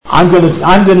I'm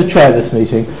going to chair this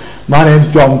meeting. My name's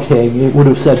John King. It would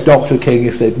have said Dr. King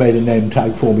if they'd made a name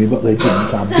tag for me, but they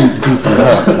didn't. I'm deeply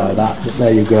hurt by that, but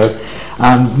there you go.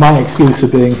 And my excuse for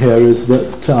being here is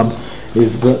that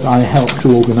I helped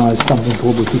to organise something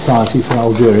called the Society for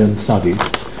Algerian Studies,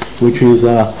 which is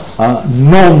a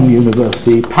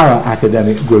non-university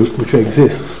para-academic group which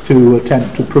exists to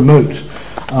attempt to promote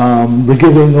the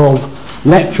giving of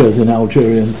lectures in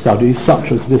Algerian studies,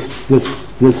 such as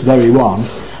this very one,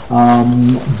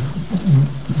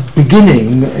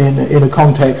 beginning in a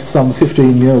context some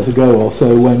 15 years ago or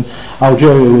so when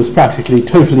Algeria was practically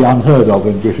totally unheard of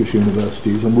in British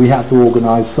universities, and we had to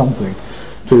organise something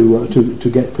to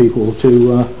get people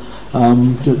to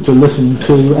listen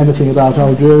to anything about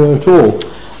Algeria at all.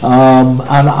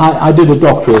 And I did a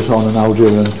doctorate on an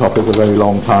Algerian topic a very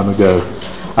long time ago.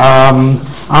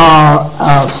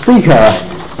 Our speaker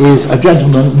is a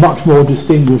gentleman much more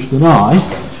distinguished than I.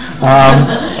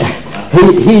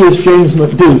 He is James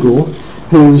McDougall,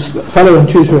 who's fellow and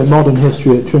tutor in modern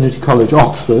history at Trinity College,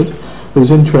 Oxford,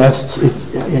 whose interests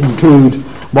include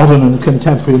modern and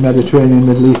contemporary Mediterranean,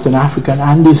 Middle Eastern, African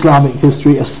and Islamic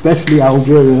history, especially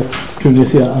Algeria,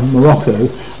 Tunisia and Morocco.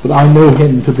 But I know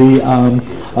him to be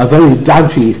a very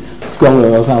doughty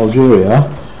scholar of Algeria.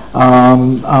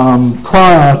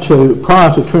 Prior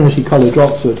to Trinity College,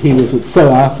 Oxford, he was at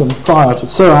SOAS, and prior to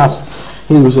SOAS,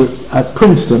 he was at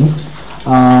Princeton,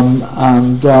 and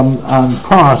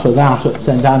prior to that at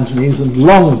St Antony's, and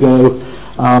long ago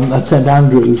at St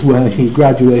Andrews, where he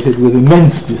graduated with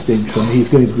immense distinction. He's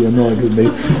going to be annoyed with me.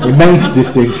 Immense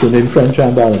distinction in French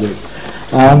and Arabic,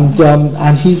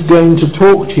 and he's going to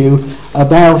talk to you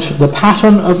about the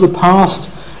pattern of the past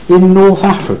in North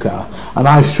Africa. And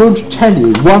I should tell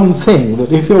you one thing,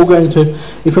 that if you're going to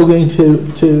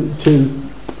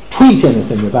tweet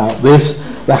anything about this,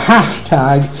 the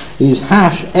hashtag is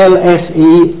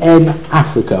 #LSEN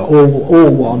Africa, all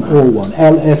one,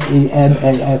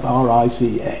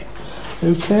 LSENAFRICA.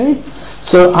 Okay?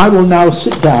 So I will now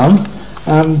sit down,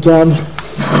 and Dr.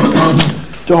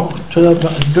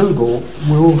 McDougall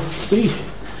will speak.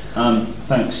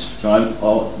 Thanks, John. I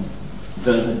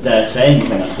don't dare say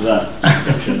anything after that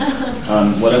description.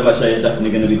 Whatever I say is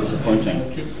definitely going to be disappointing.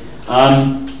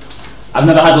 I've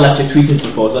never had a lecture tweeted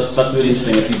before, so that's really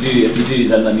interesting. If you do,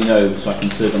 then let me know so I can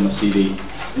put it on my CV.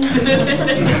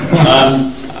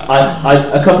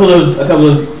 A couple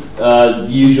of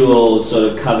usual sort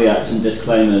of caveats and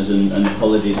disclaimers and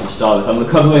apologies to start with. I'm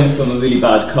recovering from a really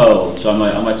bad cold, so I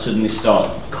might suddenly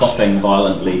start coughing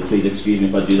violently. Please excuse me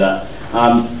if I do that.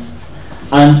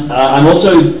 And I'm not,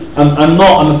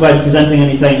 I'm afraid, presenting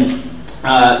anything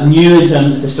new in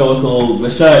terms of historical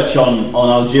research on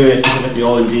Algeria specifically,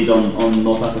 or indeed on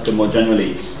North Africa more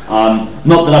generally. Not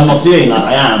that I'm not doing that,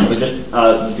 I am, but just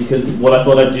because what I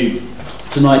thought I'd do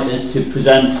tonight is to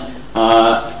present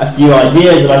a few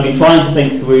ideas that I've been trying to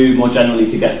think through more generally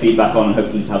to get feedback on and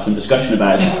hopefully to have some discussion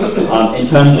about in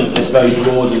terms of this very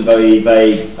broad and very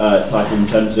vague title in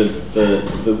terms of the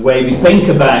way we think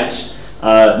about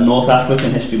North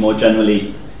African history more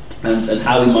generally, and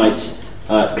how we might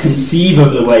conceive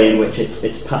of the way in which it's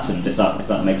patterned, if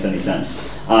that makes any sense.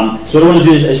 So what I want to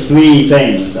do is three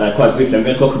things, quite briefly. I'm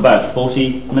going to talk for about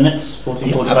 40 minutes,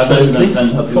 45 minutes, and then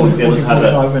hopefully we'll be able to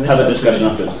have a discussion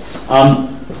afterwards.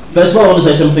 First of all, I want to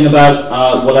say something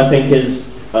about what I think is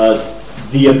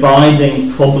the abiding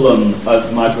problem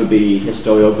of Maghribi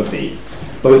historiography,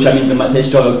 by which I mean the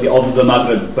historiography of the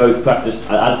Maghrib, both practiced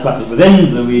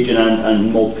within the region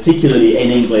and more particularly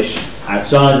in English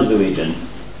outside of the region.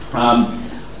 And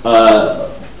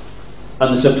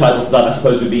the subtitle to that, I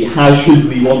suppose, would be "How should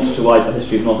we want to write the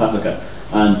history of North Africa?"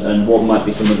 and what might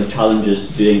be some of the challenges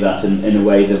to doing that in a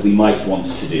way that we might want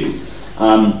to do.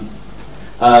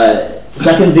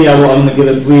 Secondly, I'm going to give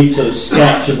a brief sort of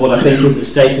sketch of what I think is the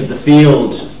state of the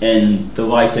field in the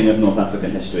writing of North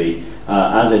African history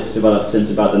as it's developed since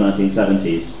about the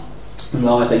 1970s, and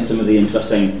where I think some of the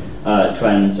interesting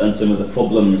trends and some of the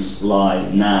problems lie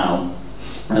now.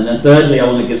 And then thirdly, I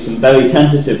want to give some very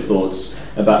tentative thoughts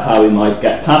about how we might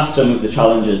get past some of the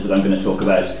challenges that I'm going to talk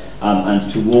about and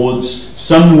towards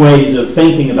some ways of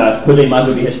thinking about putting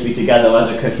Maghribi history together as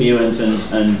a coherent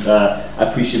and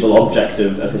appreciable object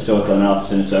of historical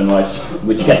analysis in its own right,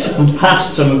 which gets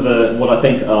past some of what I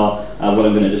think are what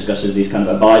I'm going to discuss as these kind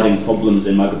of abiding problems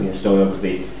in Maghribi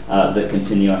historiography that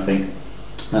continue, I think,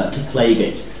 to plague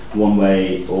it one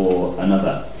way or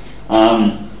another.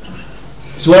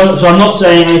 So I'm not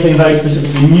saying anything very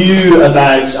specifically new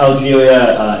about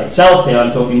Algeria itself here.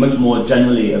 I'm talking much more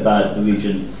generally about the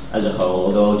region as a whole,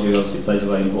 although Algeria obviously plays a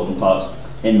very important part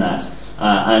in that.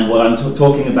 And what I'm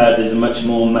talking about is a much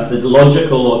more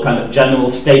methodological or kind of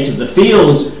general state of the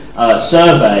field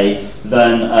survey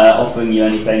than offering you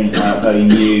anything very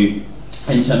new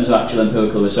in terms of actual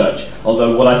empirical research.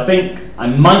 Although what I think I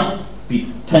might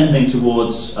be tending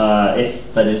towards,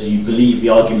 if that is you believe the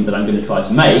argument that I'm going to try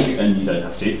to make, and you don't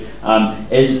have to,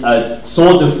 is a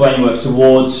sort of framework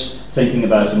towards thinking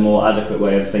about a more adequate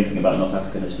way of thinking about North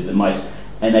African history that might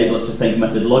enable us to think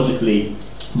methodologically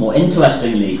more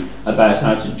interestingly about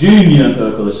how to do new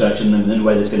empirical research in a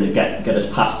way that's going to get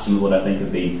us past some of what I think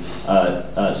have been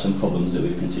some problems that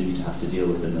we've continued to have to deal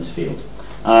with in this field.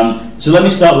 So let me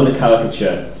start with a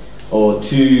caricature, or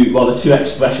the two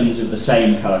expressions of the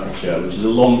same caricature, which is a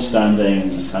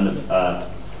long-standing kind of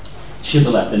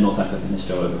shibboleth in North African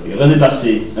historiography. René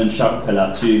Bassi and Jacques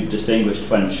Pellat, two distinguished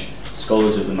French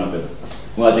scholars of the Maghrib,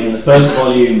 writing in the first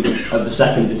volume of the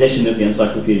second edition of the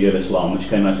Encyclopedia of Islam, which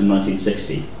came out in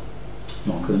 1960,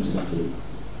 not coincidentally,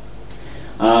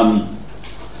 on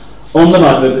the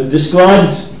Maghrib,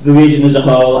 described the region as a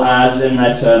whole as, in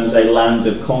their terms, a land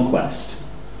of conquest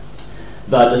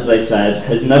that, as they said,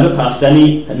 has never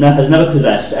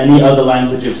possessed any other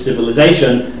language of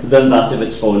civilization than that of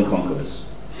its foreign conquerors.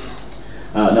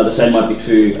 Now, the same might be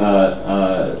true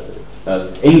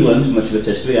of England for much of its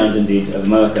history, and indeed of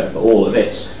America for all of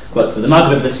its, but for the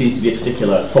Maghrib there seems to be a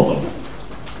particular problem.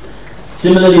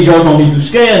 Similarly, Georges-Henri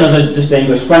Bousquet, another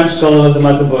distinguished French scholar of the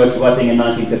Maghrib, writing in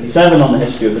 1957 on the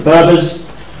history of the Berbers,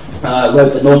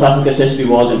 wrote that North Africa's history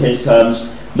was, in his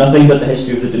terms, nothing but the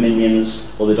history of the dominions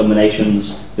or the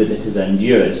dominations that it has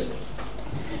endured.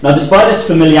 Now, despite its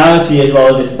familiarity as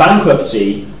well as its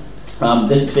bankruptcy,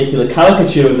 this particular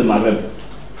caricature of the Maghrib,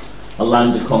 a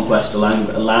land of conquest, a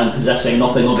land possessing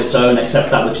nothing of its own except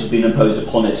that which has been imposed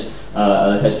upon it,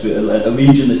 a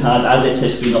region that has as its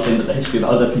history nothing but the history of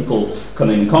other people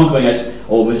coming and conquering it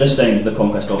or resisting the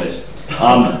conquest of it.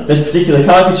 This particular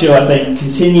caricature, I think,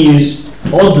 continues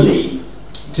oddly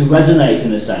to resonate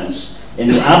in a sense in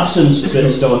the absence to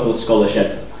historical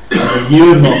scholarship of a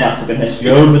view of North African history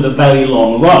over the very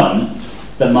long run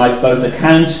that might both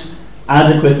account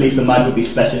adequately for Maghrebi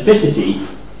specificity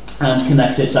and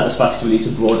connect it satisfactorily to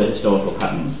broader historical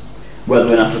patterns,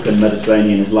 whether in African,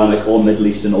 Mediterranean, Islamic, or Middle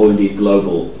Eastern, or indeed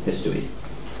global history.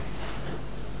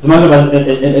 The Maghreb,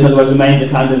 in other words, remains a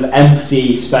kind of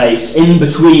empty space in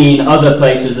between other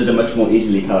places that are much more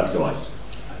easily characterised.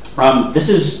 This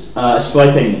is a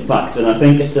striking fact, and I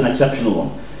think it's an exceptional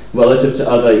one, relative to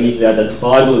other easily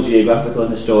identifiable geographical and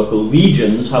historical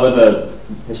regions, however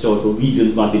historical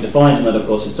regions might be defined, and that of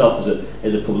course itself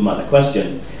is a problematic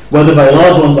question. Whether very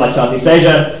large ones like Southeast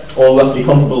Asia, or roughly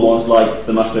comparable ones like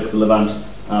the Maghreb, the Levant,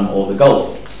 or the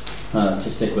Gulf, to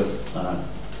stick with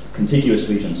contiguous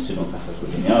regions to North Africa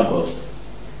within the Arab world.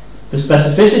 The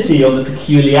specificity or the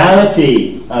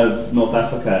peculiarity of North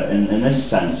Africa in this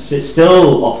sense, it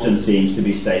still often seems to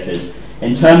be stated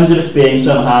in terms of its being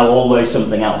somehow always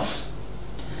something else.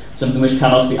 Something which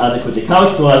cannot be adequately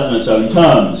characterised in its own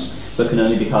terms, but can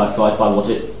only be characterised by what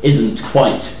it isn't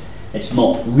quite. It's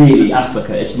not really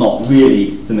Africa, it's not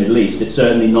really the Middle East, it's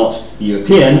certainly not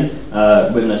European,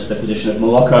 witness the position of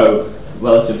Morocco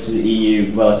relative to the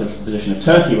EU, relative to the position of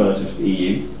Turkey relative to the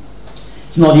EU.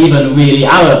 It's not even really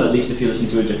Arab, at least if you listen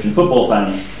to Egyptian football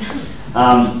fans.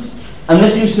 And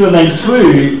this seems to remain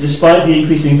true despite the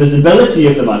increasing visibility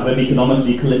of the Maghreb,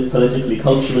 economically, politically,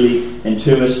 culturally, in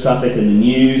tourist traffic, in the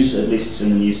news, at least in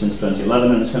the news since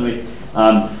 2011 in this country,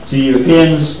 to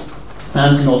Europeans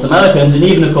and to North Americans, and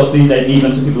even, of course, these days,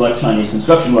 even to people like Chinese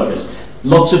construction workers.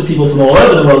 Lots of people from all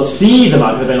over the world see the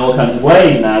Maghreb in all kinds of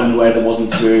ways now, in a way that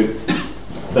wasn't true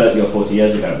 30 or 40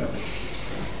 years ago.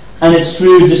 And it's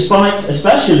true despite,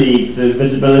 especially, the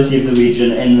visibility of the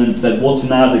region in what's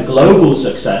now the global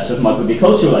success of Maghrebi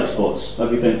cultural exports,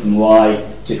 everything from rye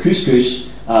to couscous,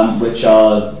 which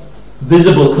are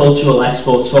visible cultural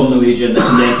exports from the region that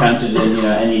can be encountered in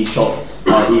any shop,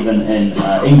 even in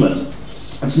England.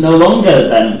 It's no longer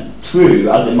then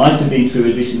true, as it might have been true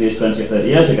as recently as 20 or 30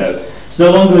 years ago. It's no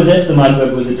longer as if the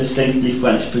Maghreb was a distinctly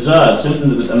French preserve, something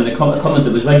that was, a comment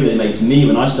that was regularly made to me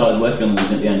when I started working on the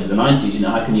region at the end of the 90s,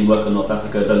 how can you work on North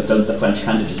Africa, don't the French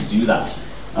candidates do that?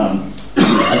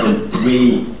 As in,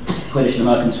 we, British and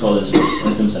American scholars,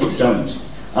 in some sense, don't.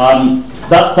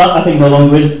 That I think no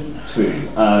longer is true.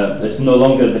 It's no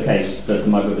longer the case that the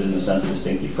Maghreb is in a sense a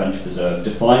distinctly French preserve,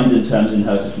 defined in terms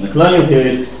inherited from the colonial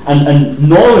period, and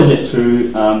nor is it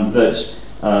true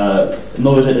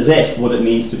nor is it as if what it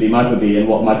means to be Maghrebi and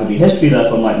what Maghrebi history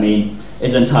therefore might mean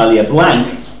is entirely a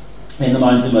blank in the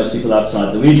minds of most people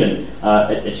outside the region.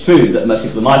 It's true that most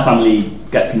people in my family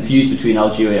get confused between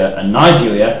Algeria and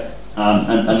Nigeria,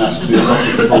 and that's true of lots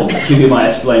of people to whom I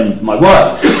explain my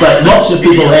work. But lots of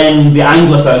people in the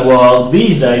Anglophone world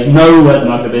these days know where the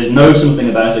Maghrib is, know something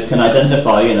about it, can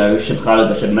identify,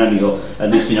 Shibkhal, Shibmemi, or at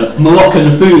least,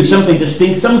 Moroccan food, something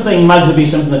distinct, something Maghribi,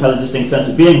 something that has a distinct sense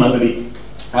of being Maghribi.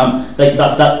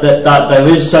 That there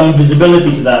is some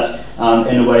visibility to that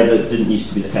in a way that didn't used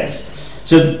to be the case.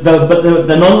 So, but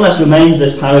there nonetheless remains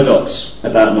this paradox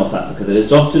about North Africa, that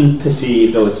it's often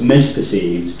perceived, or it's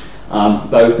misperceived,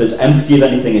 both as empty of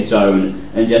anything its own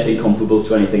and yet incomparable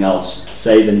to anything else,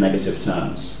 save in negative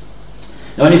terms.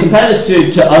 Now, when you compare this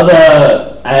to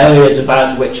other areas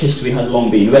about which history has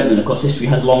long been written, and of course history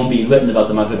has long been written about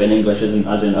the Maghreb in English as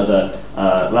in other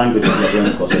languages, let alone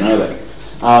of course in Arabic.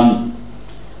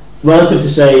 Relative to,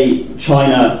 say,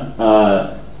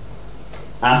 China,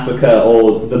 Africa,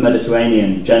 or the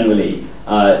Mediterranean generally,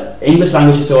 English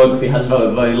language historiography has for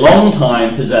a very long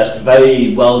time possessed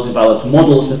very well-developed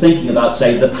models for thinking about,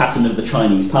 say, the pattern of the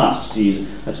Chinese past, to use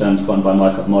a term coined by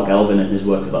Mark Elvin in his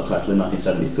work about title in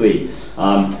 1973.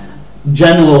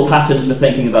 General patterns for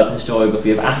thinking about the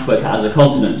historiography of Africa as a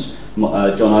continent.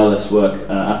 John Iliff's work,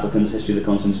 Africans, History of the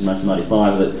Continent in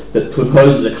 1995, that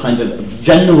proposes a kind of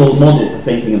general model for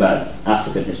thinking about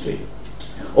African history.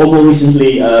 Or more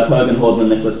recently, Pergan Hordman and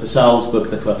Nicholas Purcell's book,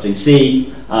 The Corrupting Sea,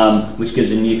 which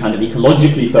gives a new kind of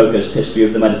ecologically focused history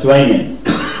of the Mediterranean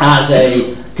as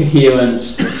a coherent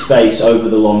space over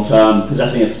the long term,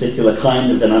 possessing a particular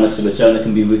kind of dynamics of its own that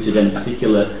can be rooted in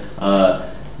particular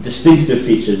distinctive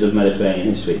features of Mediterranean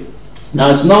history. Now,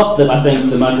 it's not that I think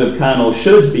the Maghreb can or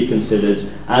should be considered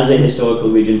as a historical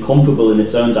region comparable in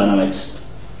its own dynamics,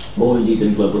 or indeed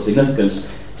in global significance,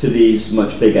 to these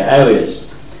much bigger areas.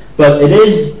 But it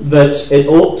is that it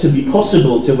ought to be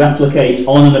possible to replicate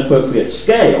on an appropriate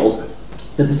scale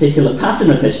the particular pattern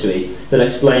of history that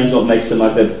explains what makes the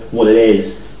Maghreb what it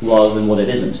is rather than what it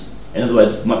isn't. In other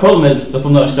words, my problem is, the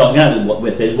problem that I'm starting out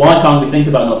with is, why can't we think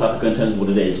about North Africa in terms of what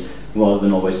it is rather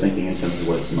than always thinking in terms of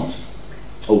what it's not,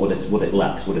 or what it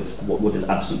lacks, what is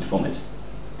absent from it.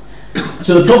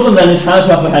 So the problem then is how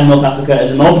to apprehend North Africa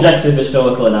as an object of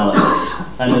historical analysis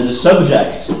and as a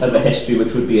subject of a history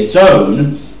which would be its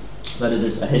own, that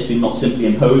is, a history not simply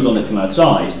imposed on it from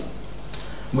outside,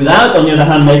 without, on the other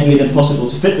hand, making it impossible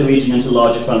to fit the region into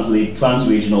larger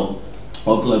trans-regional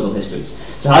or global histories.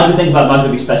 So how do we think about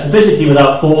Maghrebi specificity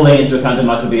without falling into a kind of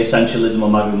Maghrebi essentialism or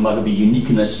Maghrebi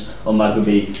uniqueness or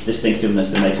Maghrebi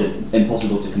distinctiveness that makes it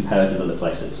impossible to compare it with other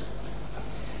places?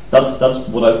 That's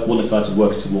what I want to try to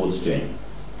work towards doing.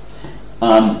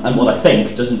 And what I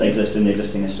think doesn't exist in the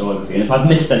existing historiography. And if I've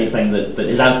missed anything that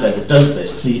is out there that does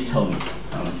this, please tell me.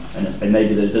 And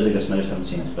maybe that it does exist and I just haven't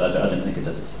seen it, but I don't think it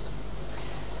does exist.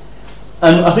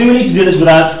 And I think we need to do this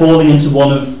without falling into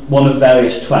one of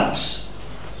various traps.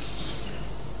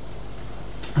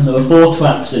 And there are 4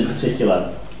 traps in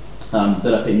particular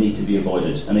that I think need to be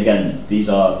avoided. And again, these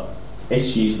are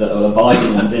issues that are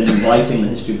abiding ones in writing the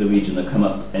history of the region that come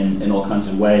up in all kinds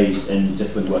of ways in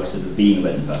different works that have been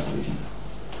written about the region.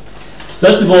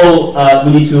 First of all,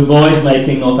 we need to avoid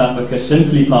making North Africa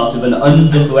simply part of an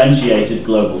undifferentiated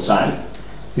global south,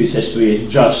 whose history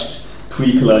is just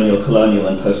pre-colonial, colonial,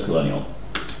 and post-colonial.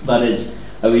 That is,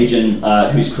 a region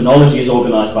whose chronology is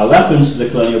organised by reference to the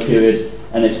colonial period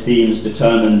and its themes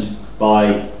determined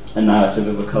by a narrative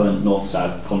of a current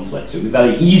north-south conflict. So it would be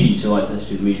very easy to write the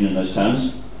history of the region in those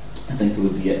terms. I think it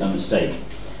would be a mistake.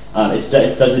 There's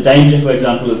a danger, for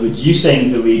example, of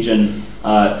reducing the region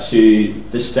to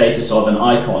the status of an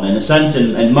icon. In a sense,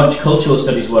 in much cultural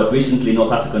studies work recently,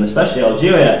 North Africa and especially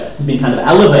Algeria has been kind of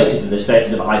elevated to the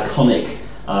status of iconic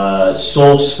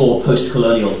source for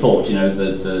post-colonial thought. You know,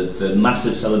 the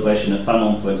massive celebration of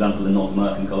Fanon, for example, in North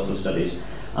American cultural studies,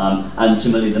 and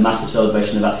similarly the massive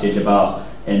celebration of Assia Jabbar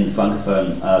in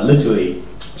Francophone literary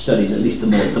studies, at least the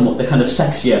kind of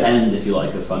sexier end, if you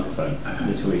like, of Francophone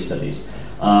literary studies.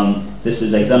 This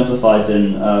is exemplified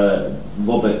in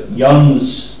Robert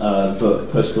Young's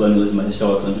book, Post-Colonialism, A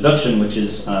Historical Introduction, which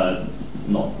is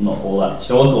not all that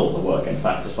historical a work, in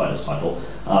fact, despite its title,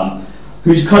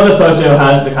 whose cover photo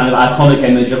has the kind of iconic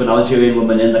image of an Algerian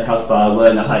woman in the Kasbah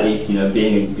wearing a haik, you know,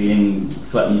 being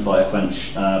threatened by a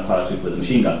French paratroop with a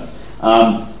machine gun.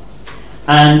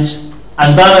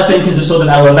 And that, I think, is a sort of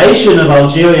elevation of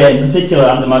Algeria in particular,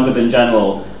 and the Maghreb in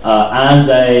general, as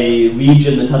a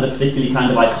region that has a particularly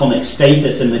kind of iconic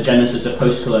status in the genesis of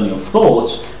post-colonial thought,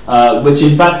 which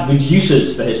in fact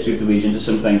reduces the history of the region to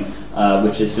something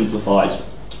which is simplified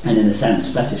and, in a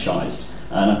sense, fetishized.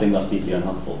 And I think that's deeply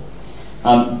unhelpful.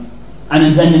 And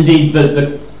indeed,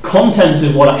 the content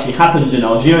of what actually happens in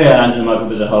Algeria and in the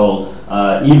Maghreb as a whole,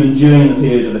 even during the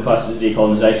period of the crisis of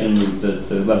decolonization,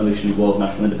 the revolutionary war of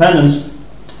national independence,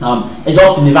 is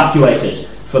often evacuated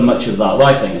from much of that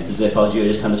writing. It's as if Algeria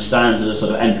just kind of stands as a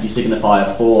sort of empty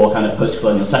signifier for kind of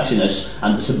post-colonial sexiness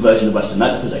and the subversion of Western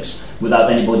metaphysics, without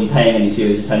anybody paying any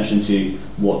serious attention to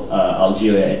what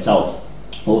Algeria itself,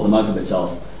 or the Maghrib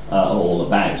itself, are all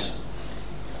about.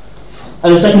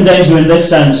 And the second danger in this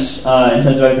sense, in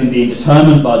terms of everything being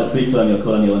determined by the pre-colonial,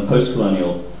 colonial and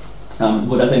post-colonial,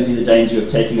 would I think be the danger of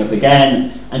taking up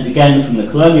again and again from the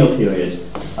colonial period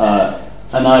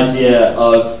an idea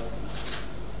of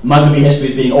Maghrebi history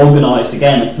is being organised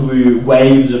again through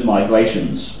waves of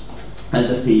migrations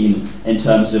as a theme in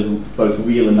terms of both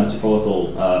real and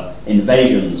metaphorical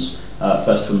invasions,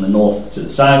 first from the north to the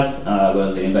south,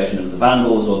 whether the invasion of the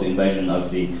Vandals or the invasion of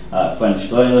the French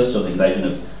colonialists or the invasion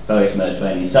of various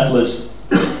Mediterranean settlers,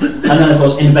 and then of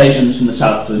course invasions from the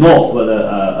south to the north, whether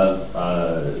of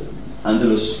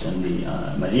Andalus in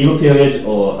the medieval period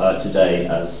or today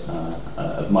as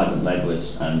of migrant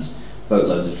labourers and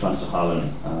boatloads of trans-Saharan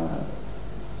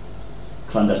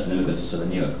clandestine immigrants to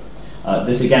southern Europe.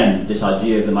 This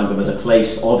idea of the Maghreb as a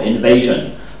place of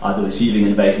invasion, either receiving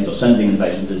invasions or sending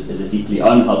invasions, is a deeply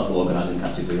unhelpful organising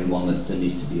category and one that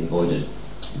needs to be avoided.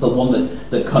 But one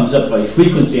that comes up very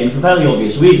frequently and for very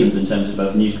obvious reasons in terms of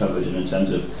both news coverage and in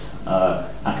terms of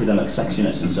academic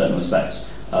sexiness in certain respects,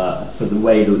 for the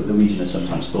way the region is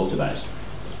sometimes thought about.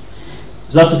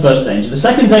 So that's the first danger. The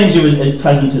second danger is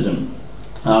presentism.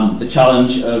 The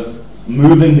challenge of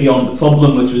moving beyond the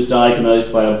problem which was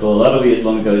diagnosed by Laithwaite as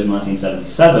long ago as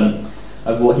 1977,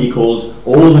 of what he called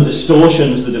all the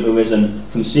distortions that have arisen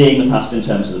from seeing the past in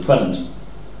terms of the present.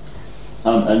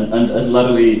 And as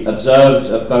Laithwaite observed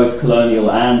of both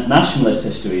colonial and nationalist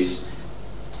histories,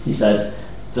 he said,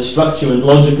 the structure and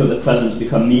logic of the present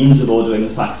become means of ordering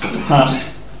the facts of the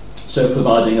past, so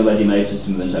providing a ready-made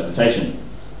system of interpretation.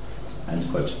 End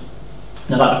quote.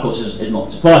 Now that, of course, is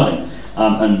not surprising.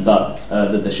 And that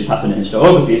this should happen in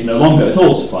historiography is no longer at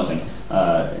all surprising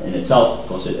in itself. Of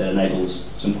course, it enables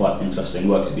some quite interesting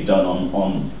work to be done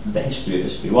on the history of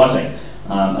history writing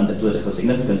and the political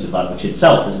significance of that, which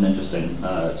itself is an interesting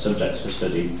subject for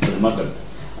study for the Maghrib.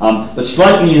 But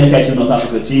strikingly in the case of North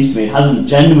Africa, it seems to me it hasn't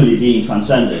generally been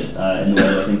transcended in the way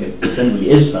that I think it generally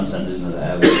is transcended in other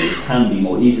areas. It can be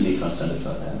more easily transcended to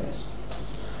other areas.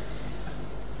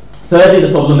 Thirdly,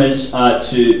 the problem is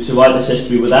to write this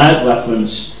history without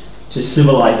reference to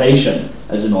civilization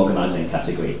as an organising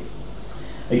category.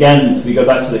 Again, if we go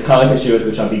back to the caricature with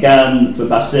which I began, for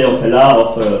Basset or Pellard,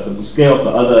 or for Bousquet, or for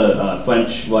other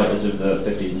French writers of the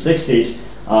 50s and 60s,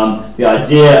 the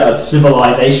idea of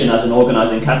civilization as an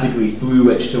organising category through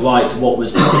which to write what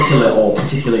was particular or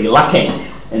particularly lacking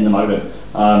in the Maghrib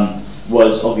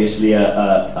was obviously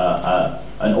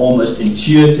an almost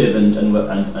intuitive and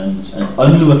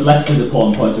unreflected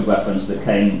upon point of reference that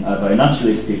came very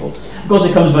naturally to people. Of course,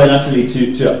 it comes very naturally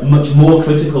to much more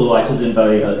critical writers in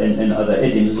other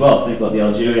idioms as well. Think about the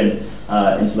Algerian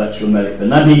intellectual Malik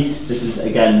Benabi. This is,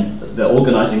 again, the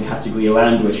organising category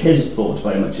around which his thought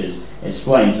very much is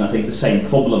framed, and I think the same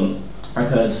problem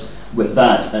occurs with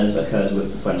that as occurs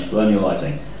with the French colonial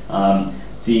writing.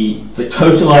 The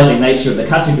totalizing nature of the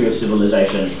category of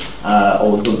civilization,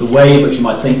 or the way in which you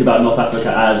might think about North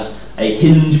Africa as a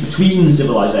hinge between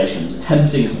civilizations,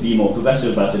 attempting to be more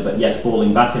progressive about it, but yet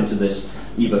falling back into this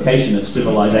evocation of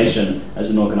civilization as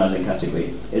an organizing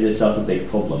category, is itself a big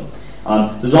problem.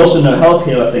 There's also no help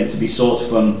here, I think, to be sought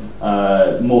from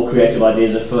more creative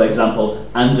ideas of, for example,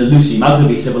 Andalusi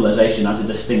Maghrebi civilization as a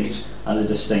distinct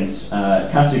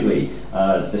category.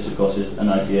 This, of course, is an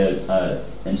idea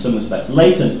in some respects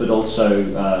latent, but also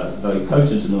very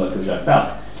potent in the work of Jacques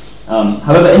Barre.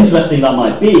 However interesting that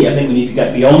might be, I think we need to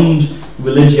get beyond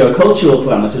religio-cultural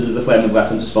parameters as a frame of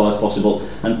reference as far as possible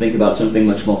and think about something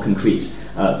much more concrete.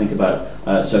 Think about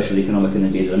social, economic, and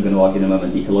indeed, I'm going to argue in a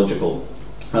moment, ecological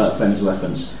frames of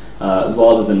reference,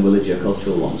 rather than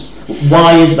religio-cultural ones.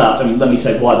 Why is that? I mean, let me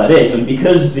say why that is. And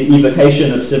because the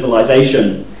evocation of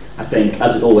civilization, I think,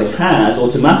 as it always has,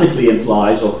 automatically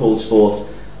implies or calls forth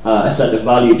a set of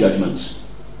value judgments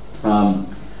and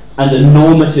a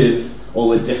normative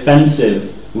or a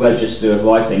defensive register of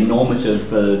writing, normative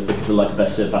for people like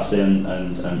Basset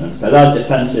and Pellard,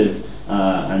 defensive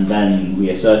and then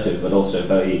reassertive, but also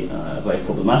very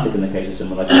problematic in the case of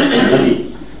someone like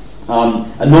Levy.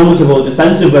 A normative or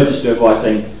defensive register of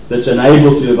writing that's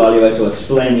unable to evaluate or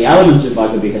explain the elements of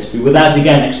Maghrebi history without,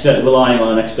 again, relying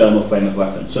on an external frame of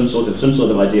reference. Some sort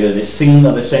of idea of a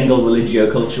single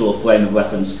religio-cultural frame of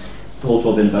reference, thought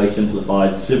of in very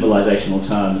simplified civilizational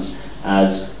terms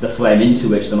as the frame into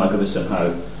which the Maghreb is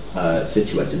somehow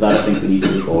situated. That, I think, we need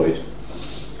to avoid.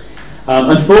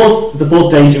 And the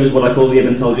fourth danger is what I call the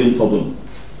Ibn Khaldun problem.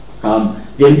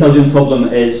 The Ibn Khaldun problem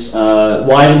is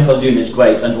why Ibn Khaldun is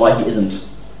great and why he isn't.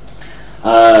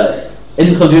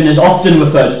 Ibn Khaldun is often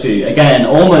referred to, again,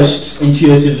 almost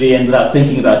intuitively and without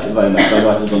thinking about it very much, by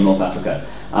writers on North Africa,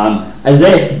 as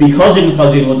if, because Ibn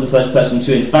Khaldun was the first person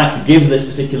to in fact give this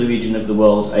particular region of the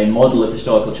world a model of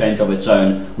historical change of its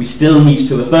own, we still need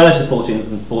to refer to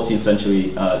 14th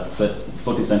century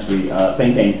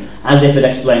thinking as if it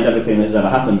explained everything that has ever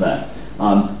happened there.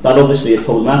 That obviously is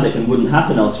problematic and wouldn't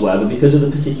happen elsewhere, but because of the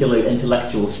particular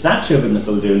intellectual stature of Ibn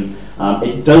Khaldun,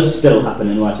 it does still happen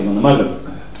in writing on the Maghrib.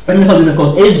 Ibn Khaldun, of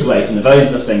course, is great and a very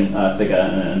interesting figure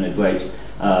and a great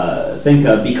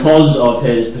thinker because of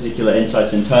his particular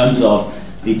insights in terms of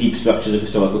the deep structures of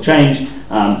historical change.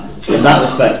 In that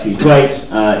respect, he's great.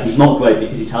 He's not great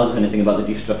because he tells us anything about the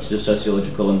deep structures of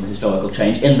sociological and historical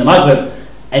change in the Maghrib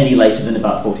any later than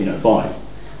about 1405.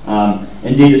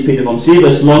 Indeed, as Peter von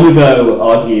Sievers long ago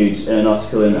argued in an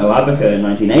article in Arabica in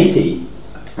 1980,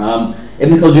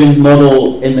 Ibn Khaldun's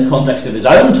model in the context of his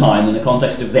own time, in the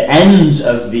context of the end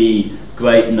of the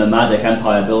great nomadic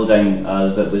empire building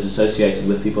that was associated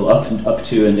with people up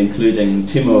to and including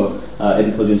Timur,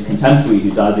 Ibn Khaldun's contemporary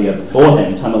who died the year before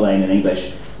him, Tamerlane in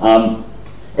English. Ibn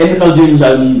Khaldun's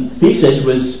own thesis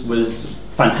was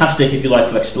fantastic, if you like,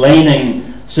 for explaining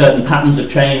certain patterns of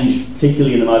change,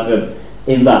 particularly in the Maghrib,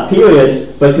 in that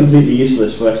period, but completely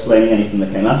useless for explaining anything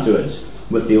that came afterwards,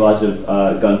 with the rise of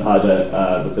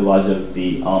gunpowder, with the rise of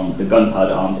the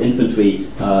gunpowder-armed infantry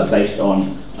based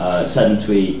on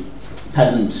sedentary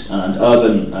peasant and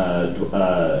urban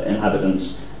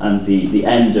inhabitants, and the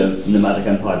end of nomadic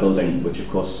empire building, which of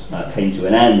course came to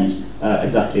an end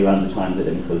exactly around the time that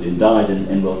Ibn Khaldun died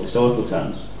in world historical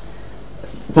terms.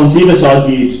 Von Sievers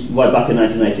argued right back in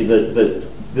 1980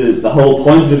 that the whole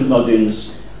point of Ibn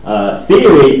Khaldun's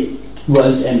theory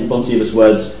was, in von Sievers'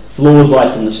 words, flawed right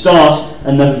from the start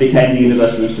and never became the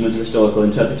universal instrument of historical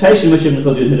interpretation which Ibn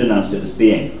Khaldun had announced it as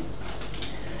being.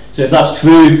 So if that's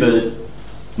true for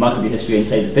Maghribi history in,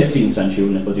 say, the 15th century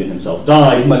when Khaldun himself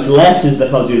died, much less is the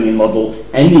Khaldunian model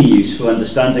any use for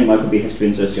understanding Maghribi history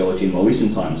and sociology in more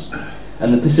recent times.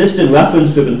 And the persistent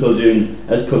reference to Ibn Khaldun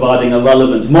as providing a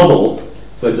relevant model,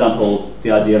 for example, the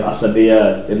idea of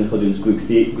asabiya, Ibn Khaldun's group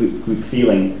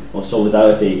feeling or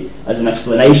solidarity, as an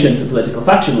explanation for political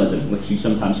factionalism, which you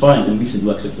sometimes find in recent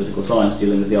works of political science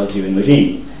dealing with the Algerian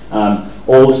regime,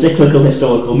 or cyclical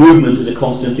historical movement as a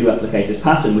constantly replicated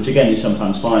pattern, which again you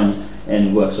sometimes find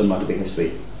in works on Maghribi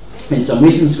history. In some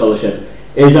recent scholarship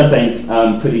is, I think,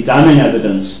 pretty damning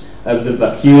evidence of the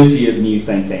vacuity of new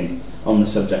thinking on the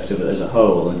subject of it as a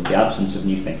whole, and the absence of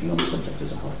new thinking on the subject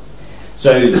as a whole.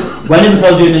 So when Ibn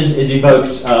Khaldun is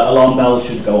evoked, alarm bells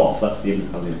should go off. That's the Ibn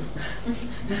Khaldun.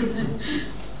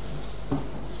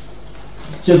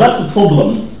 So that's the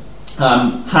problem.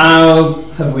 How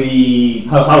have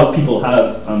people,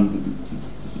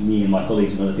 me and my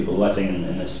colleagues and other people working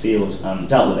in this field,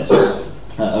 dealt with it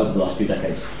over the last few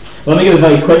decades? Well, let me give a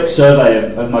very quick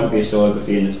survey of Maghribi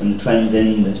historiography and the trends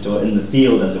in the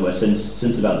field, as it were,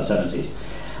 since about the 70s.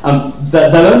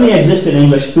 There only exist in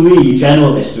English 3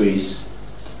 general histories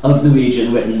of the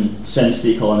region written since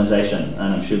decolonisation,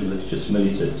 and I'm sure the literature is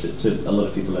familiar to a lot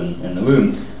of people in the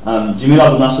room. Jamil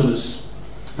Abdel Nasser's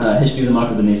History of the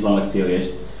Maghrib in the Islamic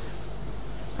period,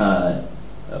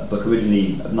 book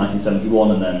originally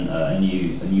 1971 and then a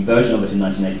new version of it in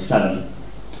 1987.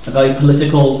 A very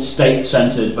political,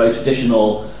 state-centred, very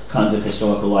traditional kind of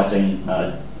historical writing,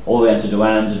 oriented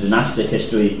around a dynastic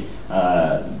history,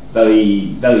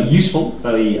 very, very useful,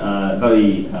 very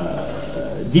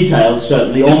detailed,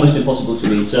 certainly almost impossible to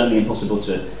read, certainly impossible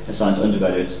to assign to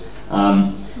undergraduates,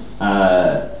 and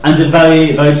a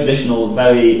very, very traditional,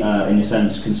 very, in a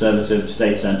sense, conservative,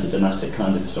 state-centred, dynastic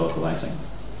kind of historical writing.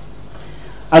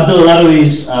 Abdul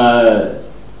Alawi's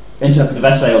interpretive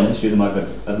essay on the history of the Maghrib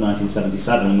of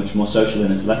 1977, which more social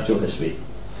and intellectual history,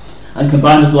 and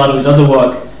combined with Alawi's other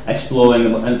work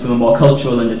exploring, and from a more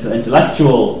cultural and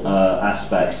intellectual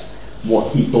aspect,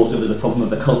 what he thought of as a problem of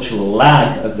the cultural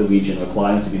lag of the region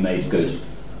requiring to be made good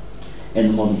in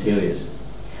the modern period.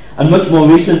 And much more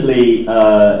recently,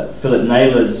 Philip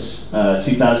Naylor's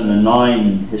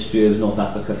 2009 History of North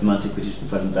Africa from Antiquity to the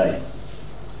Present Day.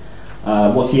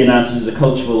 What he announces as a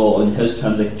cultural, or in his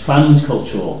terms, a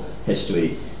transcultural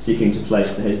history, seeking to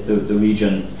place the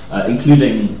region,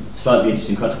 including, slightly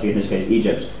idiosyncratically in this case,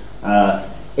 Egypt,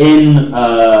 in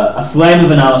a frame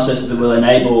of analysis that will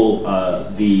enable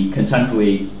the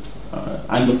contemporary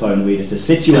Anglophone reader to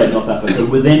situate North Africa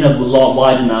within a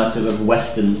wider narrative of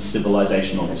Western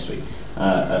civilizational history,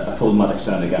 a problematic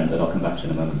term again that I'll come back to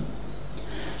in a moment.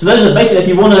 So those are basically, if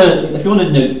you want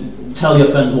to tell your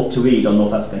friends what to read on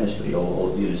North African history,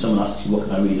 or someone asks you what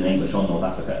can I read in English on North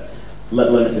Africa, let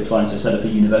alone if you're trying to set up a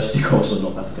university course on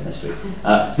North African history,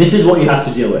 this is what you have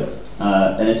to deal with,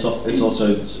 and it's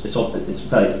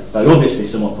very, very obviously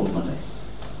somewhat problematic.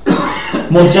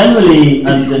 More generally,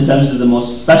 and in terms of the more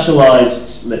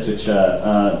specialised literature,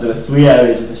 there are three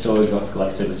areas of historiographical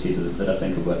activity that I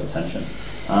think are worth attention.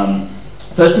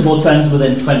 First of all, trends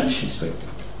within French history,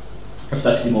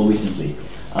 especially more recently,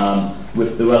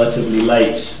 with the relatively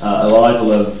late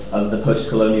arrival of the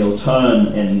post-colonial turn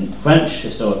in French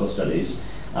historical studies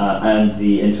and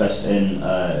the interest in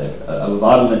a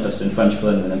revival interest in French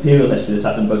colonial and imperial history that's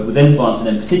happened both within France and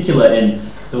in particular in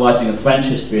the writing of French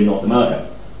history in North America.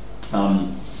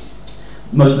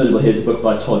 Most notable here is a book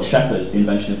by Todd Shepard, The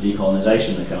Invention of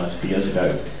Decolonization, that came out a few years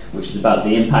ago, which is about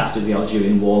the impact of the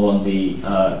Algerian War on the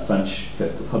French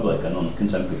Fifth Republic and on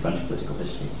contemporary French political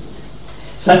history.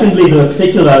 Secondly, there are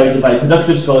particular areas of very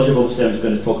productive scholarship. Obviously, I'm just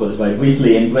going to talk about this very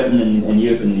briefly. In Britain, in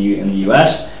Europe, and in the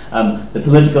US, the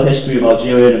political history of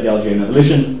Algeria and of the Algerian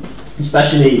Revolution,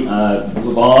 especially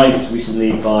revived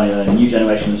recently by a new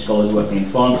generation of scholars working in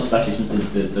France, especially since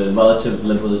the relative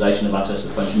liberalisation of access to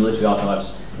French military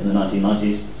archives in the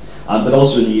 1990s, but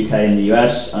also in the UK and the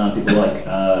US, people like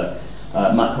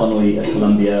Matt Connolly at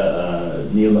Columbia,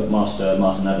 Neil McMaster,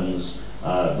 Martin Evans,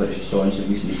 British historians who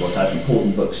recently brought out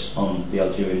important books on the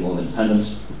Algerian War of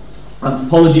Independence.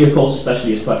 Anthropology, of course,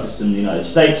 especially as practiced in the United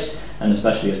States, and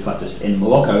especially as practiced in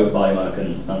Morocco by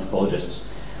American anthropologists.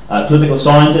 Political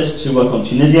scientists who work on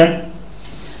Tunisia,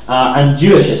 and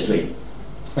Jewish history,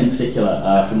 in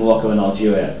particular, from Morocco and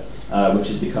Algeria, which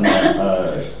has become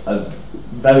a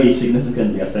very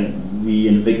significantly, I think,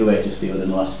 reinvigorated field in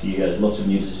the last few years. Lots of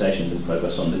new dissertations in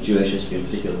progress on the Jewish history, in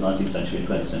particular the 19th century and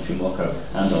 20th century Morocco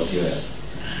and Algeria.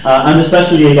 And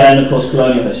especially, again, of course,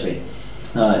 colonial history.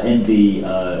 In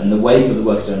the wake of the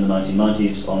work done in the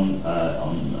 1990s on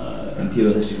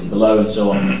imperial history from below and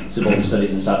so on, subaltern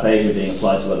studies in South Asia being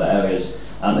applied to other areas,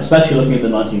 especially looking at the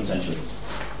 19th century.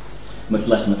 Much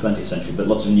less in the 20th century, but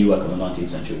lots of new work on the 19th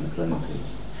century and the colonial period.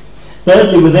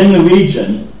 Thirdly, within the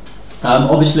region,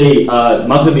 obviously,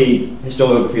 Maghribi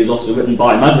historiography is also written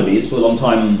by Maghribis. For a long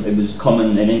time, it was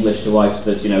common in English to write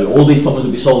that all these problems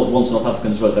would be solved once North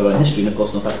Africans wrote their own history, and of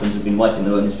course North Africans have been writing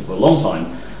their own history for a long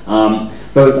time,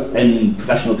 both in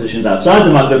professional positions outside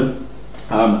the Maghrib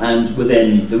and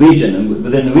within the region. And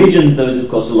within the region, there is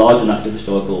of course a large and active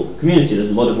historical community.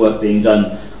 There's a lot of work being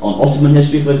done on Ottoman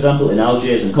history, for example, in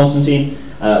Algiers and Constantine.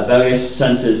 Various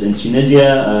centres in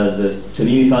Tunisia, the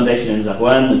Tamimi Foundation in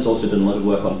Sahrawan, it's also done a lot of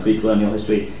work on pre-colonial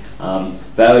history.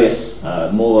 Various,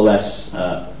 more or less,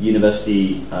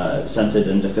 university-centred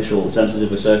and official centres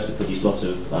of research that produce lots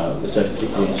of research,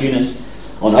 particularly in Tunis,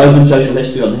 on urban social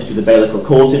history, on the history of the Beylical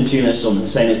court in Tunis, on the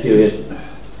Husseini period.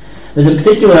 There's in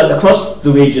particular, across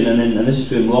the region, and this is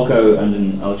true in Morocco and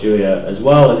in Algeria as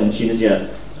well as in Tunisia,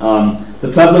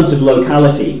 the prevalence of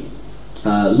locality,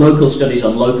 local studies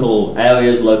on local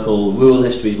areas, local rural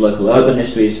histories, local urban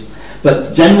histories,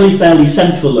 but generally fairly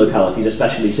central localities,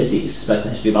 especially cities, like the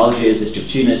history of Algiers, history of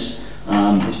Tunis,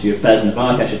 history of Fez and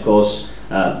Marrakesh, of course,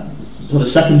 sort of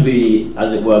secondary,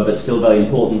 as it were, but still very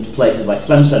important places like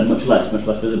Tlemcen, much less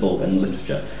visible in the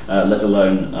literature, let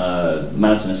alone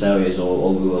mountainous areas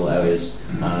or rural areas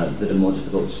that are more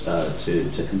difficult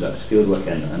to conduct fieldwork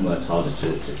in, and where it's harder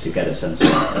to get a sense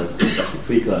of especially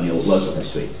pre-colonial local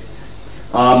history.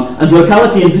 And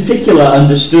locality in particular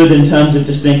understood in terms of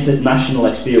distinct national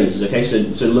experiences. Okay,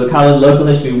 so local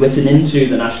history written into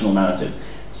the national narrative,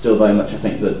 still very much, I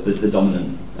think, the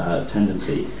dominant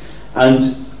tendency. And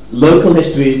local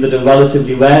histories that are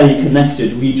relatively rarely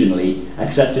connected regionally,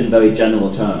 except in very general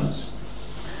terms.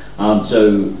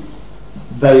 So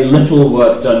very little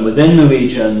work done within the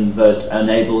region that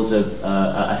enables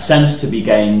a sense to be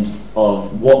gained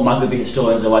of what Maghribi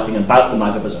historians are writing about the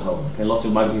Maghrib as a whole. Okay, lots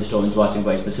of Maghribi historians writing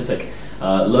very specific,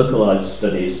 localized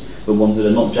studies, but ones that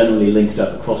are not generally linked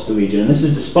up across the region. And this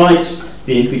is despite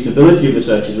the increased mobility of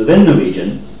researchers within the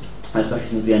region, especially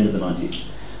since the end of the 90s.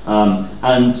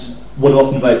 And what are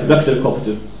often very productive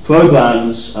cooperative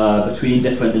programs between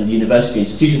different university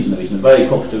institutions in the region. Very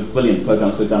cooperative, brilliant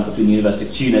programs, for example, between the University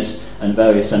of Tunis and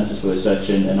various centres for research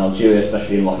in Algeria,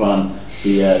 especially in Wahran,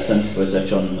 the Centre for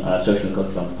Research on Social and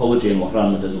Cultural Anthropology in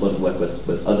Wahran, that does a lot of work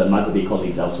with other Maghribi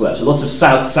colleagues elsewhere. So lots of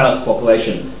South-South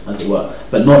cooperation, as it were,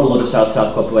 but not a lot of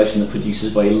South-South cooperation that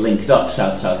produces very linked-up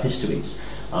South-South histories.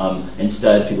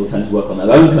 Instead, people tend to work on their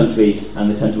own country,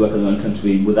 and they tend to work on their own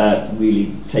country without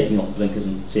really taking off the blinkers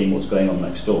and seeing what's going on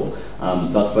next door.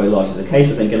 That's very largely the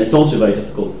case, I think, and it's also very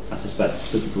difficult, I suspect,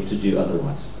 for people to do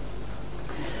otherwise.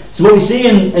 So what we see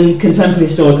in contemporary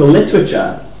historical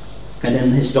literature and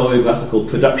in historiographical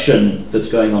production that's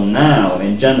going on now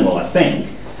in general, I think,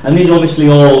 and these are obviously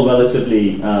all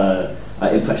relatively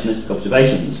impressionistic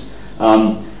observations,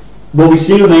 what we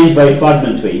see remains very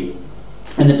fragmentary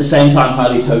and at the same time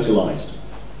highly totalised.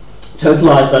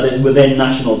 Totalised, that is, within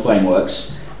national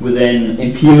frameworks, within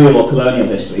imperial or colonial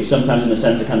history, sometimes in a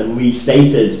sense a kind of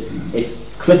restated, if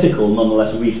critical,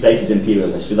 nonetheless restated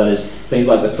imperial history. That is, things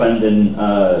like the trend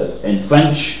in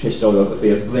French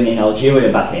historiography of bringing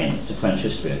Algeria back into French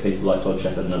history. Okay, people like Todd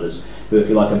Shepard and others who, if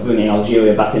you like, are bringing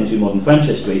Algeria back into modern French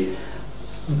history.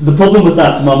 The problem with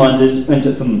that, to my mind, is,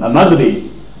 from a Maghrebi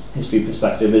history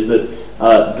perspective, is that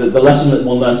the lesson that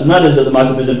one learns from that is that the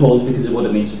Maghrib is important because of what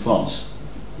it means for France,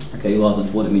 okay, rather than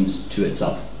for what it means to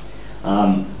itself.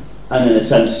 And in a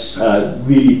sense,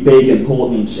 really big,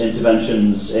 important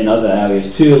interventions in other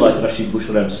areas too, like Rachid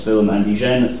Bouchareb's film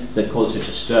Indigène, that caused such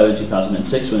a stir in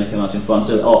 2006 when it came out in France,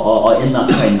 are in that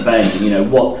same vein. You know,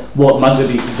 what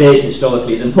Maghrebis did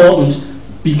historically is important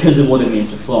because of what it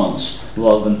means for France,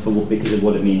 rather than because of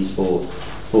what it means for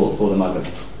the Maghreb.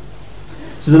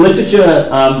 So the literature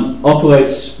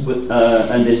operates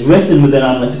and is written within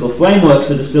analytical frameworks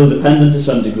that are still dependent to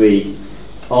some degree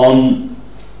on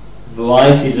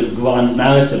varieties of grand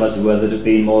narrative, as it were, that have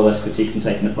been more or less critiqued and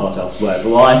taken apart elsewhere.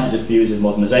 Varieties of theories of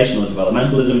modernisation or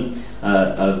developmentalism,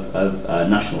 of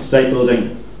national state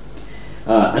building,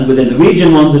 and within the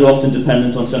region, ones that are often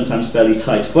dependent on sometimes fairly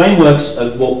tight frameworks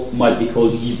of what might be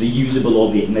called the usable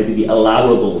or maybe the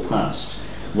allowable past,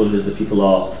 what it is that people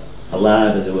are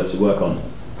allowed, as it were, to work on.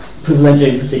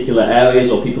 Privileging particular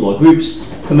areas or people or groups,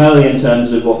 primarily in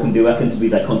terms of what can be reckoned to be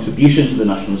their contribution to the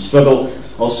national struggle,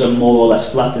 also more or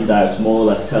less flattened out, more or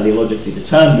less teleologically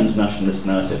determined nationalist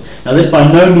narrative. Now this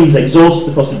by no means exhausts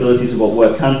the possibilities of what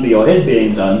work can be or is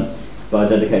being done by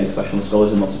dedicated professional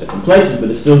scholars in lots of different places, but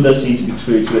it still does seem to be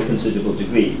true to a considerable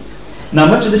degree. Now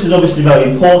much of this is obviously very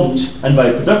important and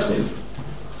very productive,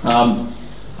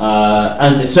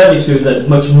 and it's certainly true that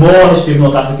much more history of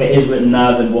North Africa is written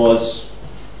now than was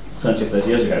 20 or 30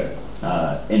 years ago,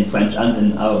 in French and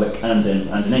in Arabic and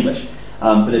in English.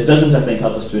 But it doesn't, I think,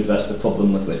 help us to address the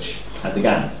problem with which I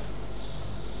began.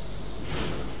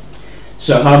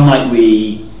 So how might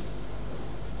we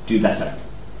do better?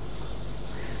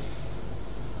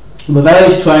 Well, the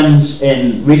various trends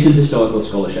in recent historical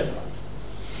scholarship,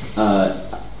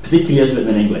 particularly as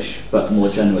written in English, but more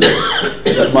generally,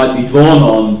 that might be drawn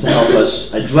on to help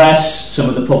us address some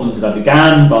of the problems that I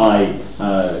began by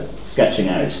sketching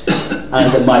out,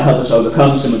 and that might help us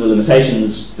overcome some of the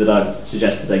limitations that I've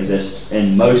suggested exist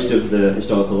in most of the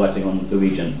historical writing on the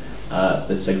region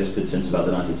that's existed since about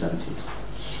the 1970s.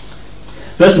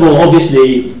 First of all,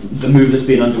 obviously, the move that's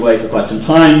been underway for quite some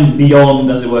time beyond,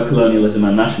 as it were, colonialism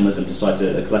and nationalism, to cite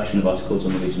a collection of articles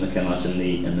on the region that came out in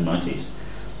the 90s.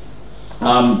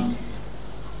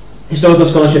 Historical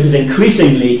scholarship is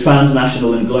increasingly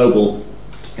transnational and global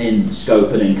in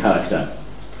scope and in character.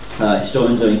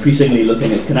 Historians are increasingly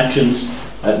looking at connections,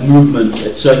 at movement,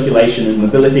 at circulation and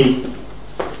mobility,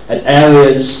 at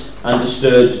areas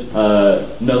understood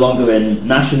no longer in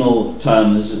national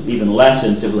terms, even less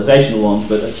in civilizational ones,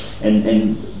 but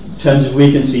in terms of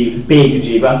reconceived big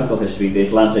geographical history, the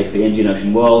Atlantic, the Indian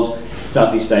Ocean world,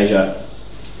 Southeast Asia,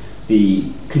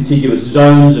 the contiguous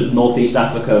zones of Northeast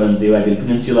Africa and the Arabian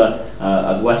Peninsula,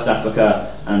 of West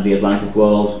Africa and the Atlantic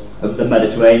world, of the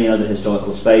Mediterranean as a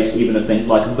historical space, even of things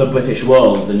like the British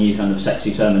world, the new kind of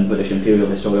sexy term in British imperial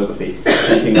historiography,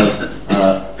 thinking of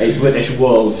a British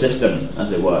world system,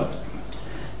 as it were.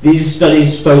 These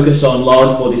studies focus on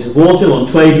large bodies of water, on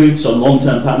trade routes, on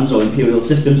long-term patterns or imperial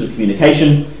systems of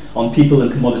communication, on people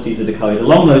and commodities that are carried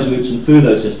along those routes and through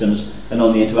those systems, and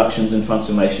on the interactions and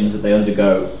transformations that they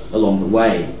undergo along the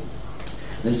way.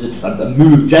 This is a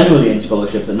move generally in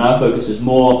scholarship that now focuses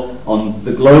more on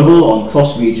the global, on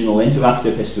cross-regional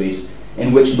interactive histories,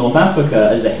 in which North Africa,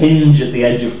 as a hinge at the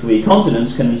edge of three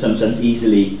continents, can in some sense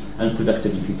easily and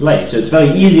productively be placed. So it's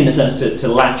very easy in a sense to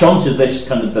latch onto this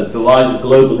kind of the rise of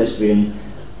global history in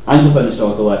Anglophone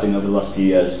historical writing over the last few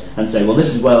years and say, well,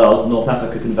 this is where North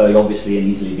Africa can very obviously and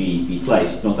easily be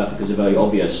placed. North Africa is a very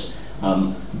obvious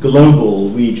global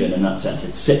region in that sense.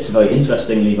 It sits very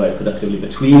interestingly, very productively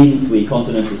between three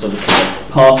continents. It's obviously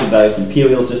a part of various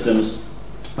imperial systems.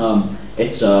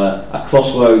 It's a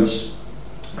crossroads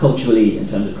culturally in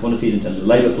terms of quantities, in terms of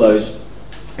labour flows.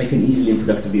 It can easily and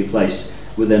productively be placed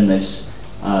within this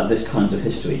kind of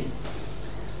history.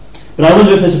 But I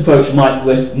wonder if this approach might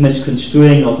risk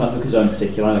misconstruing North Africa's own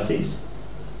particularities.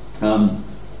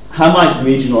 How might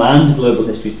regional and global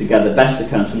histories together best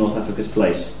account for North Africa's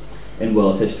place in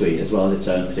world history, as well as its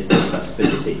own particular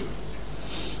specificity?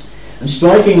 And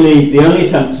strikingly, the only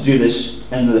attempt to do this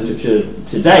in the literature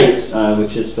to date,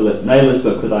 which is Philip Naylor's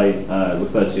book that I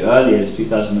referred to earlier, is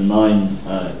 2009,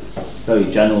 very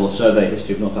general survey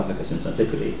history of North Africa since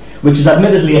antiquity, which is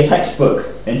admittedly a textbook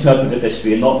interpretive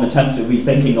history and not an attempt at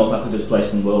rethinking North Africa's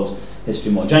place in world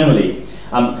history more generally.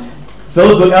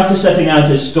 Phil's book, after setting out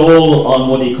his stall on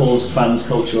what he calls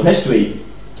transcultural history,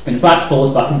 in fact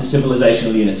falls back into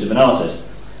civilizational units of analysis,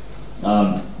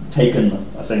 taken,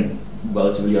 I think,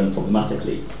 relatively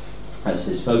unproblematically as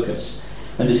his focus.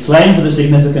 And his claim for the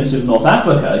significance of North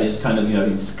Africa, his kind of,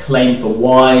 his claim for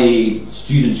why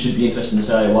students should be interested in this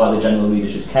area, why the general reader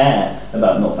should care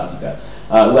about North Africa,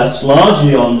 rests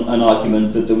largely on an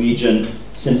argument that the region,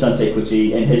 since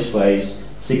antiquity, in his phrase,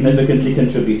 significantly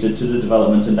contributed to the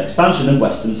development and expansion of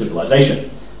Western civilization.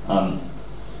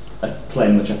 A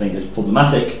claim which I think is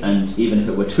problematic, and even if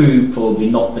it were true,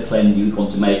 probably not the claim you would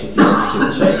want to make if you wanted to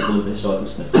persuade people of the historical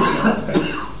significance of North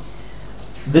Africa.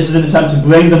 This is an attempt to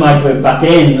bring the Maghrib back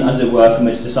in, as it were, from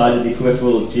its decidedly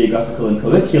peripheral geographical and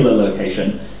curricular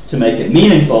location to make it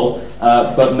meaningful,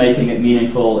 but making it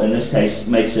meaningful, in this case,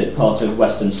 makes it part of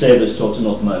Western syllabus taught to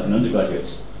North American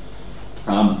undergraduates.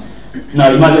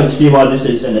 Now, you might be able to see why this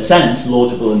is, in a sense,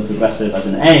 laudable and progressive as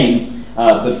an aim,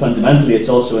 but fundamentally it's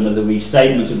also another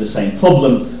restatement of the same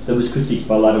problem that was critiqued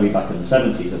by Laithwaite back in the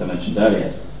 70s that I mentioned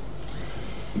earlier.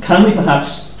 Can we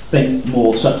perhaps think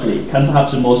more subtly? Can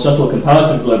perhaps a more subtle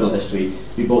comparative global history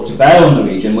be brought to bear on the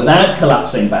region without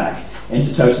collapsing back into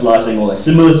totalizing or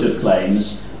assimilative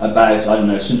claims about, I don't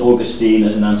know, St. Augustine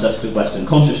as an ancestor of Western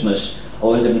consciousness,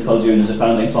 or as Ibn Khaldun as a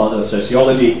founding father of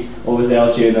sociology, or as the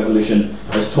Algerian Revolution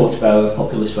as torchbearer of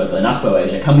popular struggle in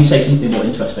Afro-Asia? Can we say something more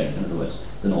interesting, in other words,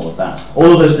 than all of that?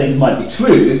 All of those things might be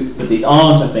true, but these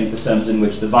aren't, I think, the terms in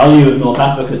which the value of North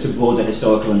Africa to broader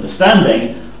historical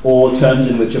understanding, or terms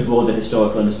in which a broader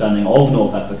historical understanding of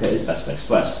North Africa is best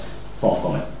expressed. Far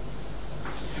from it.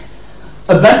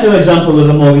 A better example of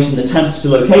a more recent attempt to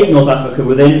locate North Africa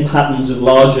within patterns of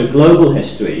larger global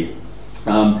history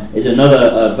is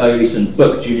another very recent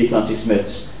book, Julie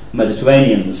Clancy-Smith's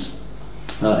Mediterraneans,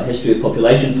 a history of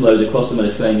population flows across the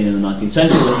Mediterranean in the 19th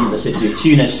century, looking at the city of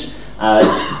Tunis as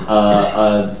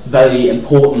a very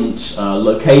important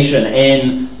location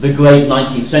in the great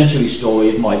 19th century story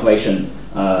of migration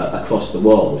across the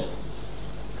world.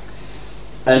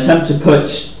 An attempt to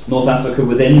put North Africa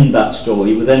within that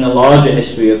story, within a larger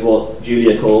history of what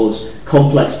Julia calls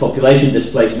complex population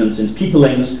displacements and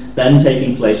peoplings then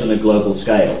taking place on a global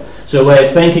scale. So a way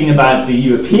of thinking about the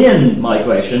European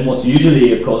migration, what's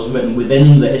usually, of course, written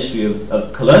within the history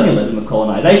of colonialism, of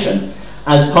colonization,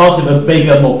 as part of a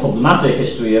bigger, more problematic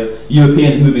history of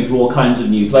Europeans moving to all kinds of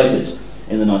new places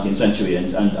in the 19th century,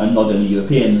 and not only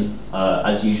Europeans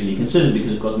as usually considered,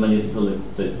 because of course many of the people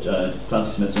that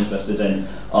Francis Smith's interested in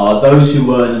are those who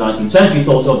were in the 19th century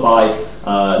thought of by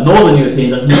northern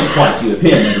Europeans as not quite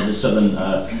European. There was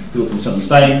people from southern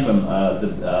Spain, from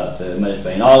the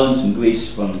Mediterranean islands, from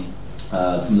Greece, from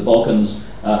the Balkans,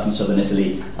 from southern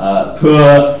Italy,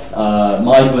 poor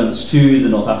migrants to the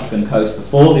North African coast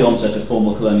before the onset of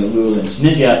formal colonial rule in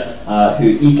Tunisia,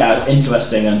 who eke out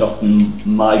interesting and often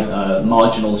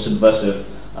marginal, subversive,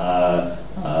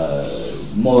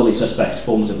 morally suspect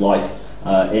forms of life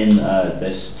in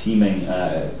this teeming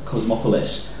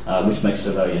cosmopolis, which makes it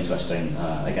a very interesting,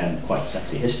 again, quite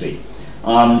sexy history.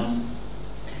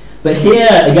 But here,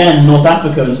 again, North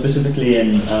Africa, and specifically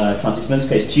in Clancy Smith's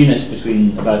case, Tunis,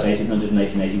 between about 1800 and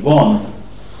 1881,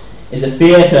 is a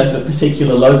theatre for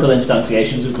particular local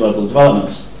instantiations of global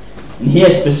developments. And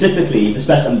here specifically,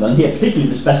 particularly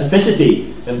the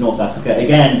specificity of North Africa,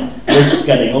 again, risks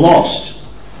getting lost.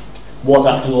 What,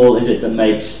 after all, is it that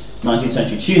makes 19th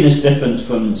century Tunis different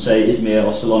from, say, Izmir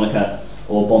or Salonika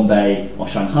or Bombay or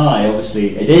Shanghai?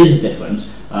 Obviously, it is different,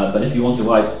 but if you want to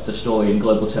write the story in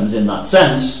global terms in that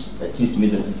sense, it seems to me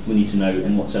that we need to know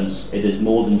in what sense it is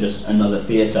more than just another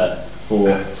theatre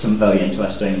for some very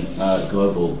interesting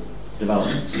global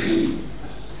developments.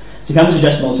 So can we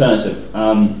suggest an alternative?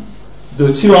 There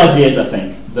are two ideas, I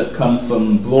think, that come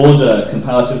from broader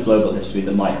comparative global history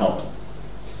that might help.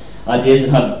 Ideas that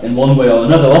have, in one way or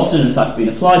another, often in fact been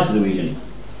applied to the region,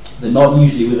 but not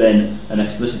usually within an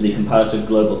explicitly comparative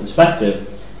global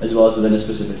perspective, as well as within a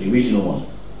specifically regional one.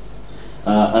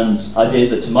 And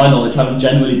ideas that, to my knowledge, haven't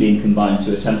generally been combined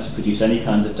to attempt to produce any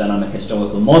kind of dynamic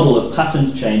historical model of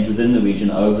patterned change within the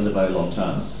region over the very long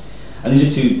term. And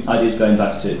these are two ideas going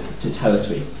back to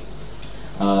territory.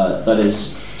 That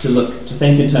is, to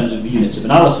think in terms of units of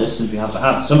analysis, since we have to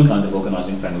have some kind of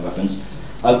organising frame of reference,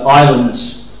 of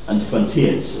islands and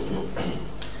frontiers.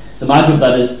 The Maghrib,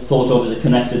 that is thought of as a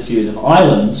connected series of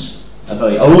islands, a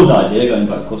very old idea, going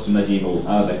back, of course, to medieval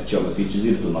Arabic geography,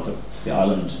 Jaziratul Maghrib, the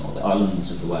island, or the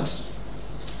islands of the west.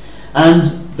 And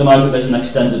the Maghrib is an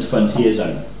extended frontier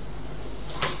zone.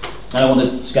 And I want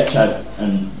to sketch out,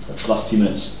 and the last few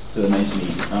minutes that remain to me,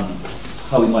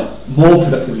 how we might more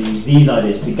productively use these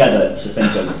ideas together to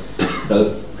think of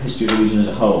the history of the region as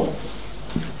a whole,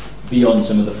 beyond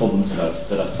some of the problems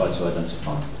that I've tried to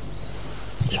identify.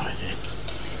 Sorry,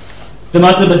 The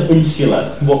Maghrib is insular.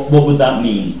 What would that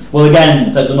mean? Well,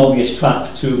 again, there's an obvious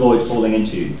trap to avoid falling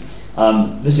into.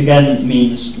 This again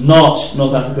means not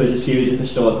North Africa is a series of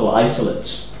historical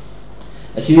isolates.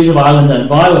 A series of island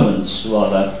environments,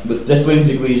 rather, with differing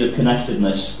degrees of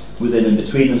connectedness within and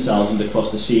between themselves and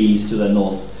across the seas to their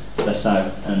north, their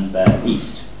south, and their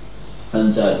east.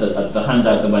 And the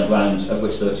handout that went round, of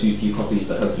which there are too few copies,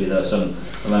 but hopefully there are some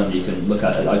around that you can look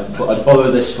at. I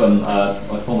borrow this from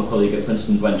my former colleague at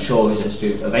Princeton, Brent Shaw, who's a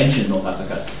history of ancient North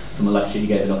Africa, from a lecture he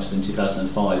gave in Oxford in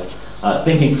 2005,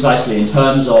 thinking precisely in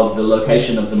terms of the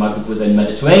location of the Maghrib within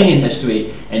Mediterranean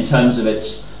history, in terms of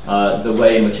its the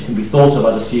way in which it can be thought of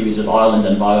as a series of island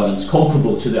environments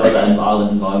comparable to the other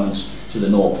island environments to the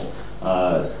north.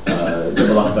 The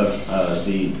Malacca,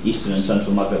 the eastern and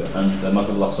central Maghrib, and the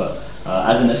Maghrib al-Aqsa,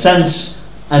 as in a sense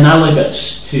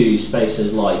analogous to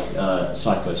spaces like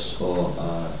Cyprus or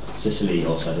Sicily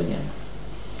or Sardinia.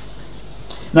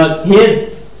 Now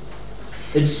here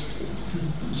it's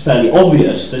fairly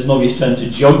obvious, there's an obvious turn to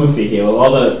geography here, or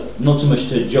rather not so much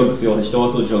to geography or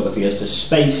historical geography as to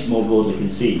space more broadly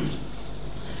conceived.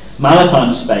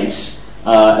 Maritime space,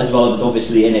 as relevant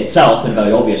obviously in itself in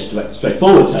very obvious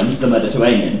straightforward terms, the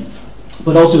Mediterranean,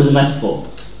 but also as a metaphor.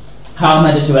 How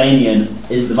Mediterranean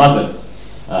is the Maghrib?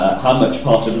 How much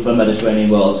part of the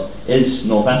Mediterranean world is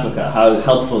North Africa? How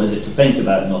helpful is it to think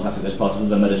about North Africa as part of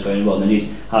the Mediterranean world? And indeed,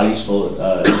 how useful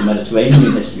is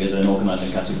Mediterranean history as an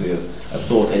organising category of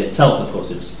thought in itself? Of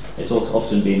course, it's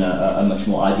often been a much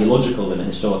more ideological than a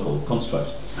historical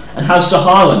construct. And how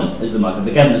Saharan is the Maghrib?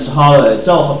 Again, the Sahara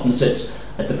itself often sits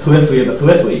at the periphery of a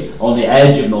periphery, on the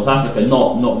edge of North Africa,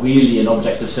 not really an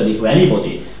object of study for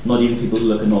anybody, not even people who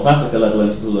look at North Africa, let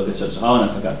alone people who look at sub-Saharan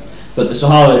Africa. But the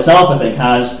Sahara itself, I think,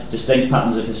 has distinct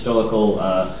patterns of historical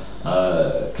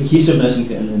cohesiveness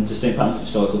and distinct patterns of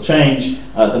historical change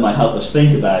that might help us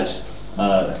think about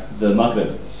the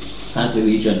Maghrib as a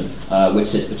region which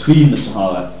sits between the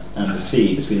Sahara and the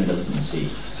sea, between the desert and the sea.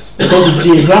 It's also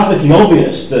geographically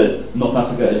obvious that North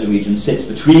Africa as a region sits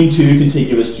between two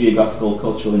contiguous geographical,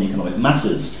 cultural and economic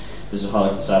masses, the Sahara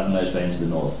to the south and the Mediterranean to the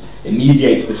north. It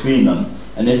mediates between them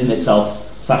and is in itself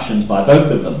fashioned by both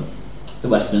of them. The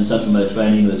Western and Central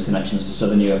Mediterranean with its connections to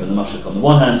southern Europe and the Mashriq on the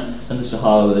one hand, and the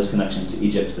Sahara with its connections to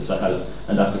Egypt, the Sahel,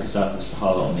 and Africa south of the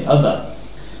Sahara on the other.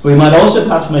 But we might also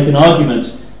perhaps make an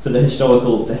argument for the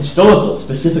historical,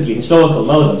 specifically historical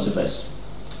relevance of this.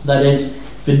 That is,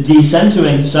 for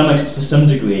decentering to some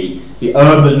degree the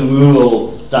urban,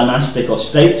 rural, dynastic or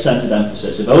state-centred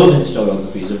emphasis of older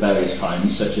historiographies of various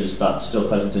kinds, such as that still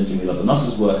present in Jamil Abu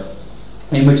Nasr's work,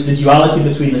 in which the duality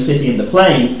between the city and the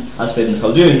plain, as in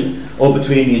Khaldun, or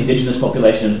between the indigenous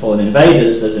population and foreign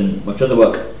invaders, as in much other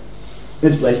work,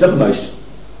 is placed uppermost.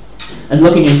 And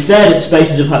looking instead at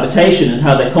spaces of habitation and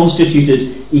how they're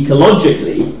constituted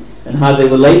ecologically and how they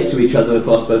relate to each other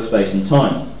across both space and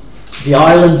time. The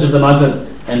islands of the Maghrib,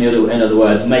 in other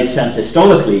words, make sense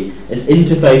historically as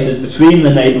interfaces between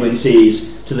the neighbouring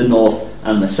seas to the north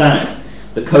and the south.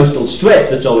 The coastal strip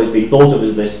that's always been thought of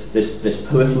as this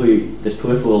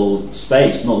peripheral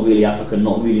space, not really African,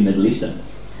 not really Middle Eastern,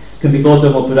 can be thought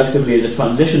of more productively as a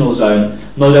transitional zone,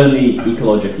 not only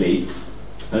ecologically,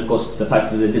 and of course the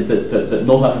fact that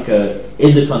North Africa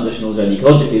is a transitional zone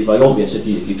ecologically is very obvious. If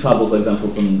you travel, for example,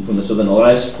 from the southern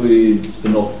Ores through the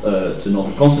north to north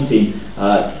of Constantine,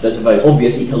 there's a very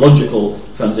obvious ecological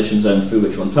transition zone through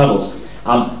which one travels.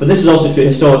 But this is also true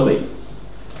historically.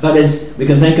 That is, we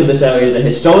can think of this area as a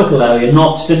historical area,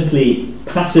 not simply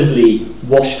passively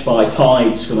washed by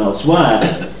tides from elsewhere,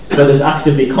 but as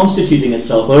actively constituting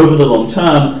itself over the long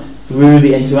term through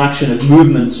the interaction of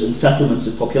movements and settlements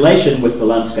of population with the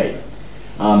landscape.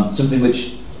 Something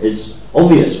which is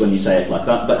obvious when you say it like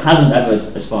that, but hasn't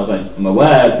ever, as far as I'm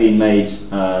aware, been made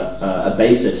a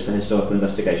basis for historical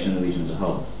investigation in the region as a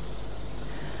whole.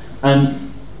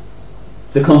 And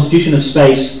the constitution of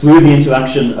space through the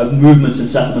interaction of movements and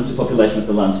settlements of population with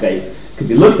the landscape could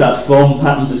be looked at from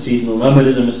patterns of seasonal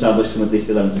nomadism established from at least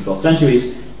the 11th and 12th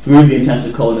centuries through the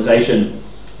intensive colonization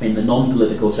in the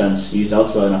non-political sense used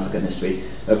elsewhere in African history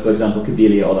of, for example,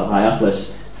 Kabylia or the High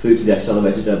Atlas, through to the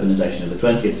accelerated urbanization of the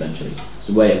 20th century. It's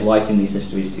a way of writing these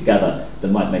histories together that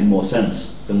might make more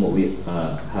sense than what we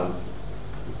have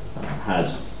had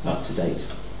up to date.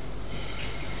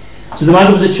 So the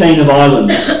Maghrib is a chain of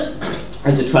islands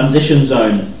as a transition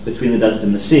zone between the desert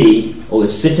and the sea, or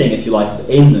is sitting, if you like,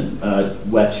 in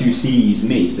where two seas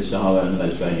meet, the Sahara and the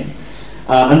Mediterranean.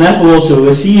 And therefore also a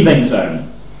receiving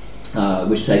zone,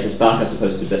 which takes us back, I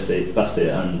suppose, to Bassi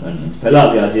and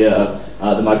Pellat, the idea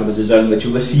of the Maghrib as a zone which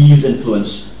receives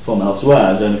influence from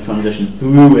elsewhere, a zone of transition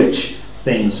through which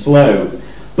things flow,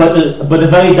 but a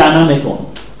very dynamic one.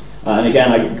 And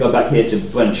again, I go back here to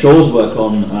Brent Shaw's work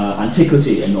on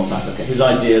antiquity in North Africa, his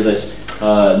idea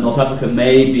that North Africa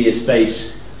may be a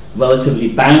space relatively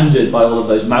bounded by all of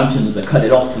those mountains that cut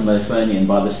it off from the Mediterranean,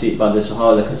 by the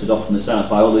Sahara that cuts it off from the south,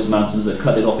 by all those mountains that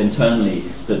cut it off internally,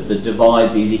 that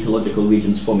divide these ecological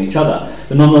regions from each other.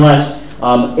 But nonetheless,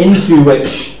 into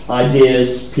which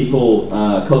ideas, people,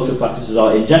 cultural practices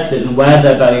are injected, and where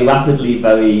they're very rapidly,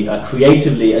 very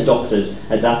creatively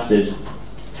adapted,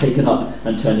 taken up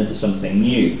and turned into something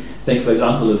new. Think, for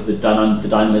example, of the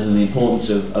dynamism and the importance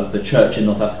of the church in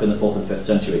North Africa in the 4th and 5th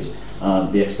centuries.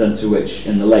 The extent to which,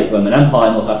 in the late Roman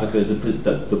Empire, North Africa is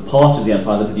the part of the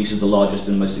empire that produces the largest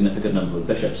and most significant number of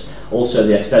bishops. Also,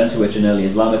 the extent to which in the early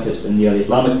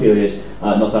Islamic period,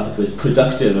 North Africa is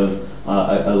productive of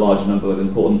a large number of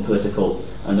important political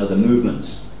and other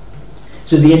movements.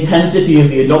 So the intensity of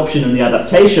the adoption and the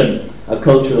adaptation of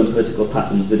cultural and political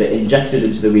patterns that are injected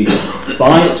into the region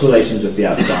by its relations with the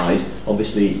outside.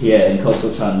 Obviously, here in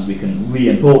cultural terms, we can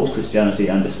re-import Christianity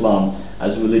and Islam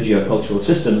as religio-cultural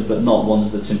systems, but not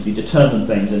ones that simply determine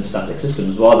things in static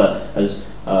systems, rather as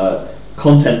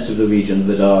contents of the region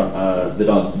that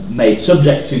are made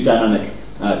subject to dynamic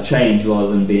change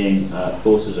rather than being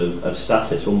forces of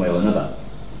stasis one way or another.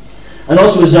 And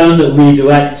also a zone that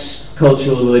redirects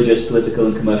cultural, religious, political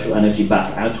and commercial energy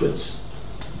back outwards.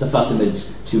 The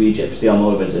Fatimids to Egypt, the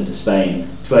Almoravids into Spain,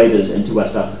 traders into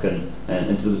West African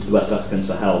into the West African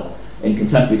Sahel. In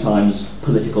contemporary times,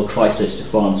 political crisis to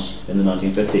France in the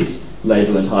 1950s,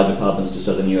 labour and hydrocarbons to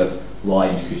southern Europe, rye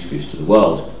and couscous to the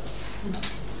world.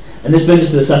 And this brings us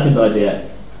to the second idea.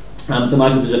 The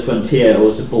Maghrib is a frontier or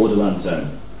it's a borderland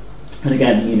zone. And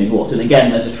again, meaning what? And again,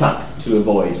 there's a trap to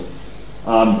avoid.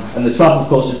 And the trap, of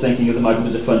course, is thinking of the Maghrib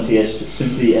as a frontier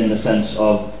simply in the sense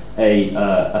of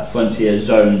a frontier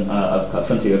zone, a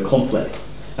frontier of conflict.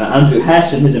 Andrew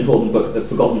Hess, in his important book, The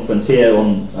Forgotten Frontier,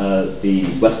 on the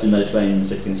Western Mediterranean in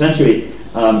the 16th century,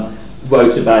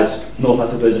 wrote about North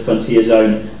Africa as a frontier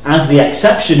zone as the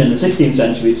exception in the 16th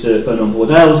century to Fernand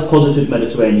Braudel's positive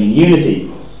Mediterranean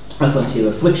unity, a frontier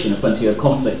of friction, a frontier of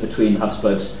conflict between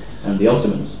Habsburgs and the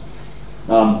Ottomans.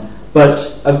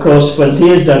 But, of course,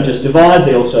 frontiers don't just divide,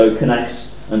 they also connect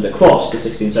and across. The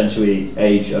 16th century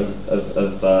age of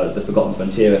the Forgotten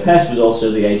Frontier of Hess was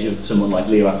also the age of someone like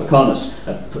Leo Africanus,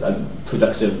 a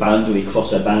productive boundary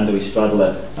crosser, boundary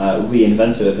straddler,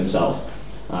 reinventor of himself.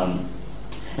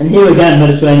 And here again,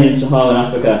 Mediterranean and Saharan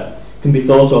Africa can be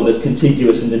thought of as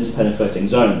contiguous and interpenetrating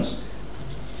zones.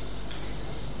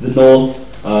 The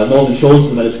northern shores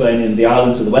of the Mediterranean, the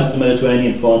islands of the Western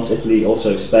Mediterranean, France, Italy,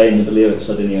 also Spain, the Balearic,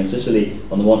 Sardinia and Sicily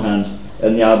on the one hand,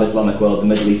 and the Arab Islamic world, the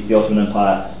Middle East, the Ottoman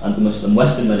Empire, and the Muslim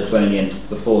Western Mediterranean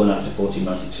before and after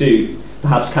 1492,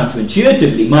 perhaps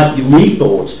counterintuitively might be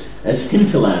rethought as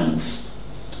hinterlands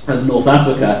of North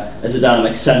Africa as a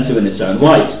dynamic centre in its own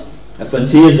right, a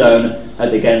frontier zone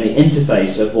at again the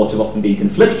interface of what have often been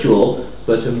conflictual,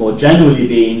 but have more generally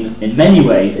been, in many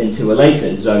ways,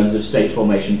 interrelated zones of state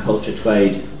formation, culture,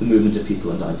 trade, the movement of people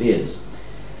and ideas.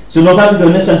 So North Africa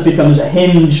in this sense becomes a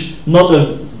hinge, not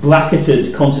of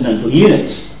bracketed continental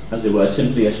units, as it were,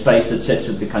 simply a space that sits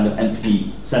at the kind of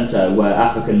empty centre where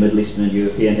African, Middle Eastern and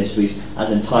European histories, as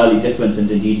entirely different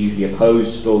and indeed usually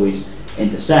opposed stories,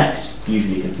 intersect,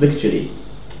 usually conflictually.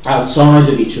 Outside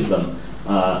of each of them,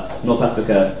 North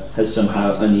Africa has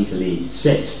somehow uneasily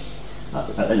sat.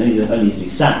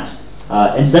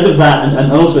 Instead of that,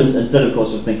 and also instead, of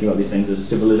course, of thinking about these things as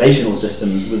civilizational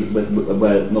systems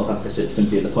where North Africa sits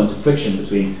simply at the point of friction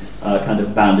between kind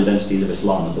of bounded entities of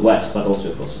Islam and the West, that also,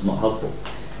 of course, is not helpful.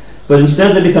 But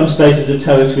instead they become spaces of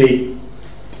territory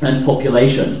and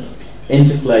population.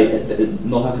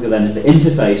 North Africa then is the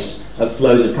interface of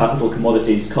flows of capital,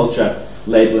 commodities, culture,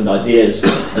 labour and ideas,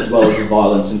 as well as of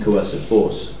violence and coercive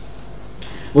force.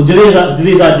 Well, do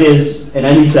these ideas, in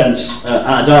any sense,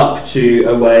 add up to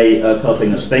a way of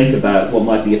helping us think about what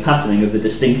might be a patterning of the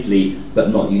distinctly,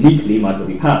 but not uniquely,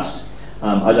 Maghreb past?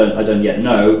 I don't yet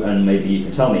know, and maybe you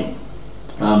can tell me.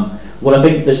 What I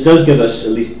think this does give us,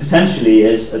 at least potentially,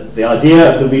 is the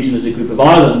idea of the region as a group of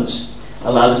islands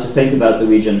allows us to think about the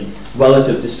region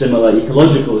relative to similar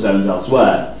ecological zones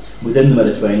elsewhere, within the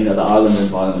Mediterranean, other island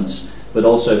environments, but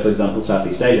also, for example,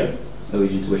 Southeast Asia, a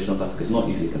region to which North Africa is not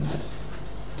usually compared.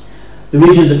 The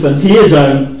region as a frontier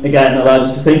zone, again, allows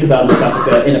us to think about North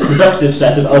Africa in a productive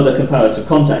set of other comparative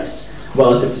contexts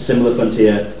relative to similar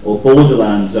frontier or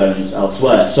borderland zones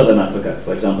elsewhere, Southern Africa,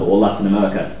 for example, or Latin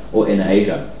America, or Inner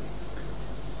Asia.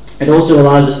 It also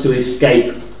allows us to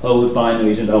escape old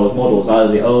binaries and old models,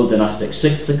 either the old dynastic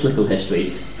cyclical history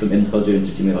from Ibn Khaldun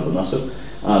to Jamil Abdel Nasser,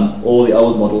 or the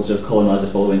old models of colonizer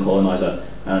following colonizer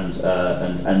and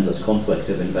endless conflict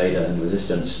of invader and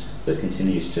resistance that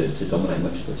continues to dominate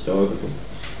much of the historiography.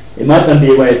 It might then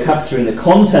be a way of capturing the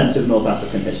content of North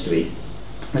African history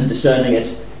and discerning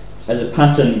it as a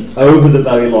pattern over the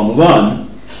very long run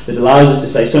that allows us to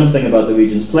say something about the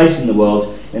region's place in the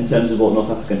world in terms of what North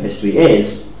African history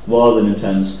is, rather than in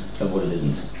terms of what it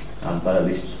isn't. That at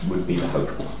least would be the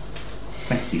hope.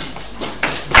 Thank you.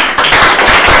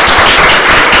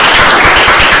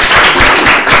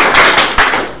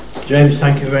 James,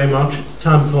 thank you very much. It's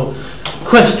time for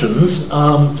questions.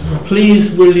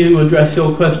 Please, will you address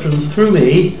your questions through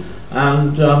me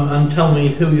and tell me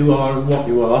who you are and what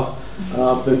you are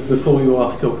before you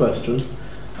ask your question.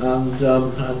 And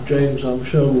James, I'm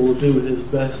sure, will do his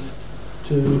best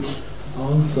to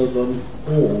answer them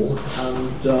all.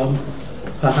 And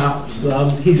perhaps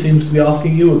he seems to be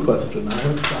asking you a question.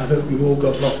 I hope you've all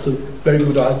got lots of very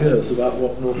good ideas about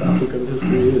what North African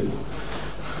history is.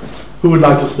 Who would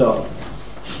like to start?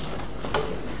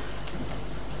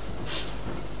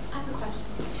 I have a question.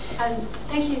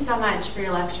 Thank you so much for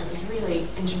your lecture. It was really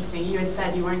interesting. You had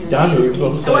said you weren't going to Daniel, say you've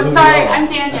got to say I'm who sorry, you are. I'm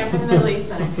Daniel from the Middle East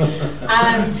Center.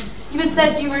 You had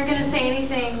said you weren't going to say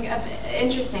anything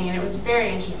interesting, and it was very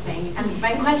interesting. And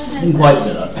my question is... Didn't quite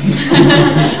say that.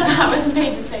 I wasn't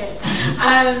paid to say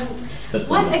it.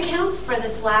 What accounts for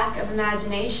this lack of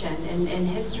imagination in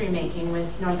history making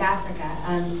with North Africa?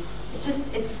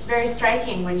 It's very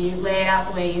striking when you lay it out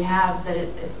the way you have that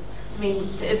the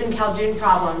Ibn Khaldun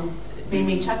problem made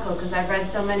me chuckle because I've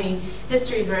read so many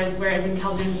histories where Ibn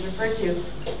Khaldun is referred to.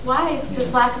 Why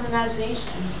this lack of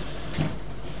imagination?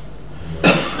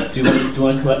 Do you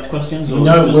want to collect questions? Or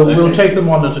No, just, we'll take them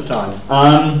one at a time.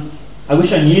 I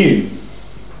wish I knew,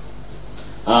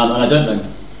 and I don't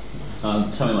know.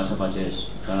 Some of might have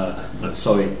ideas.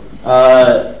 Sorry.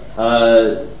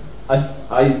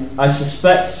 I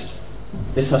suspect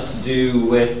this has to do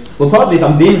with, well, partly the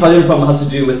Ibn Khaldun problem has to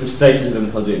do with the status of Ibn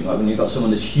Khaldun. Right? When you've got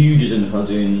someone as huge as Ibn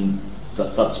Khaldun,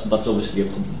 that's obviously a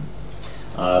problem.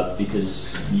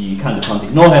 Because you kind of can't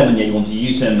ignore him, and yet you want to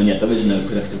use him, and yet there is no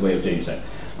productive way of doing so.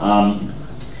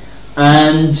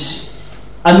 And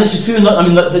this is true.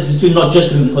 This is true not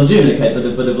just of Ibn Khaldun, okay,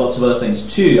 but of lots of other things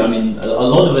too. I mean, a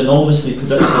lot of enormously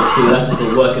productive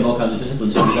theoretical work in all kinds of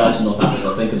disciplines comes out in North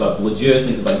Africa. Think about Bourdieu,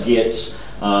 think about Geertz.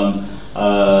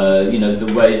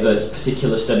 The way that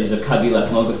particular studies of Kabyle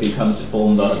ethnography come to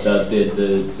form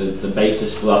the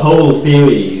basis for a whole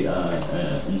theory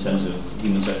in terms of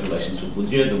human social relations with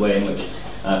Bourdieu, the way in which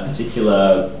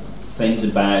particular things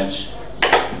about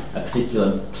a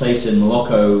particular place in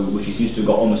Morocco, which he seems to have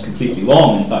got almost completely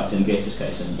wrong, in fact, in Geertz's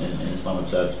case, in Islam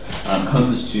Observed,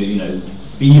 comes to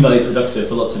be very productive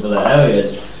for lots of other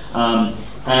areas.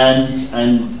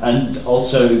 And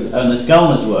also Ernest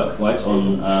Gellner's work, right,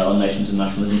 on nations and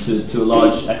nationalism, to a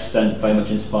large extent very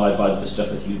much inspired by the stuff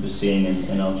that he was seeing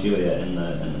in Algeria in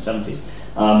the 70s.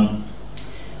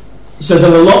 So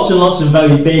there were lots and lots of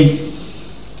very big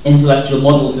intellectual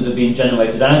models that have been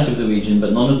generated out of the region,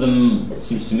 but none of them, it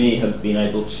seems to me, have been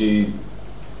able to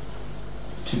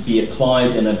be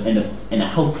applied in a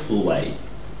helpful way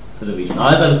for the region.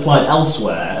 Either applied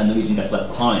elsewhere and the region gets left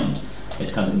behind.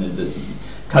 It's kind of the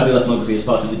Kabyle ethnography is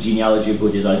part of the genealogy of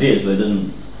Bourdieu's ideas, but it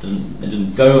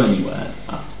doesn't go anywhere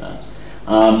after that.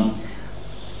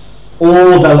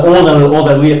 Or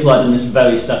they're reapplied in this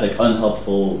very static,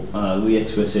 unhelpful,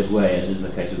 reiterative way, as is the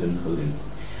case with Ibn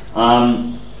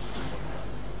Khaldun.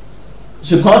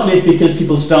 So partly it's because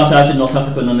people start out in North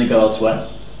Africa and then they go elsewhere.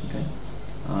 Okay?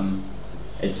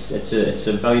 It's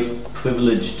a very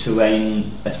privileged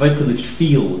terrain. It's a very privileged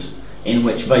field in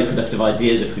which very productive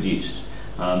ideas are produced.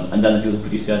 And then the people who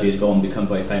produce the ideas go on and become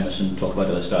very famous and talk about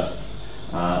other stuff,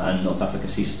 and North Africa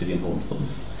ceases to be important for them.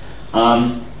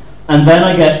 And then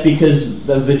I guess because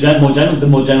of the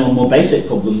more general, more basic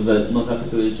problem that North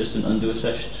Africa is just an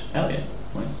under-researched area.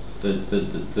 Right?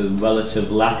 The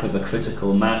relative lack of a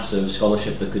critical mass of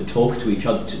scholarship that could talk to each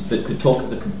other, that could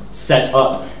set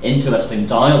up interesting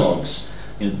dialogues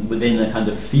within a kind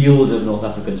of field of North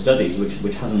African studies,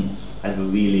 which hasn't ever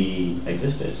really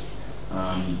existed.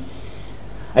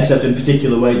 Except in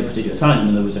particular ways at particular times. I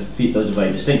mean, there was a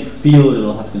very distinct field of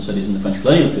North African studies in the French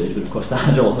colonial period, but of course that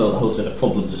had a whole set of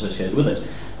problems associated with it.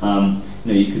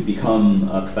 You could become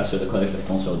a professor at the Collège de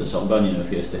France or de Sorbonne,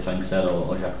 if you're Stéphane Xel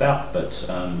or Jacques Berck, but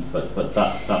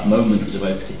that moment was a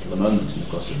very particular moment, and of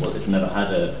course it never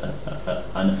had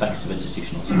an effective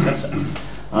institutional successor.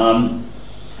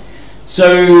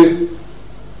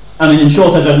 In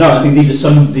short, I don't know. I think these are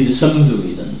some of the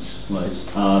reasons. Right?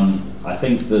 I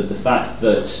think that the fact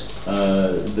that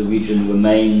the region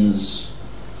remains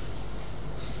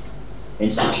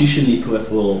institutionally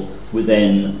peripheral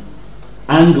within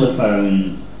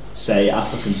Anglophone, say,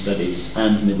 African studies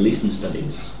and Middle Eastern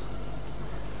studies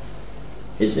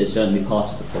is certainly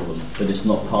part of the problem, but it's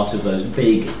not part of those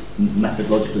big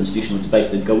methodological institutional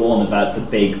debates that go on about the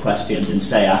big questions in,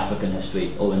 say, African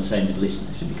history or in, say, Middle Eastern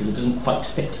history, because it doesn't quite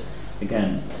fit,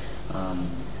 again.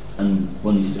 And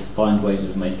one needs to find ways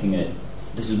of making it.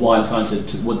 This is why I'm trying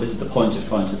this is the point of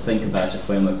trying to think about a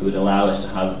framework that would allow us to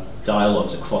have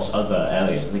dialogues across other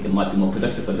areas. I think it might be more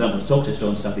productive, for example, to talk to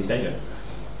historians in Southeast Asia.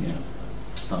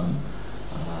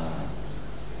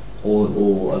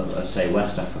 Or of, say,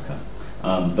 West Africa.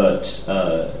 But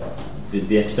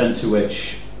the extent to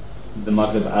which the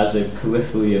Maghrib as a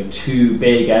periphery of two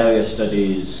big area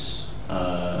studies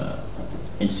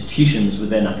institutions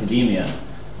within academia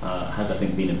has, I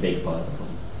think, been a big part of the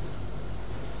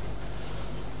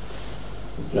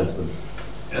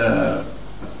problem.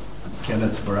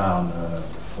 Kenneth Brown,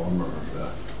 former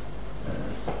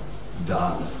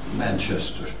Don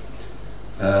Manchester.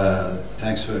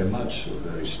 Thanks very much,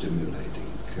 very stimulating.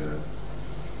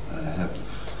 I have a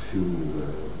few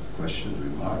questions,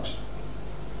 remarks.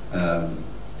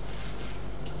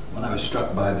 When I was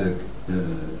struck by the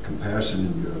comparison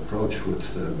in your approach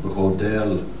with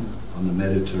Brodel on the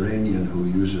Mediterranean, who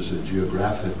uses a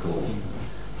geographical,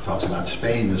 talks about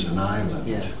Spain as an island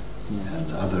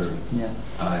and other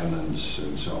islands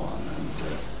and so on. And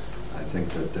I think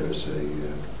that there's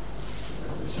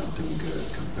something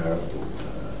comparable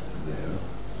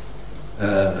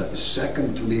there.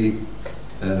 Secondly,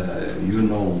 you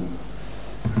know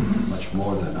much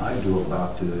more than I do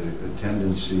about the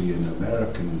tendency in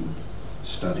American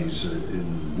studies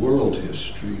in world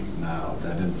history now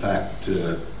that in fact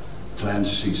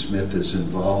Clancy Smith is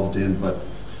involved in, but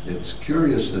it's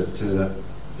curious that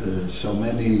so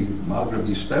many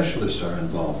Maghrebi specialists are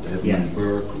involved. Edmund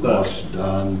Burke, Ross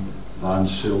Dunn, Von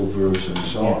Silvers, and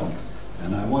so on.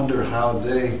 And I wonder how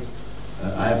they,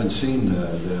 I haven't seen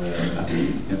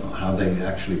how they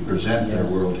actually present their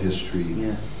world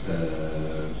history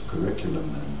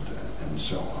curriculum and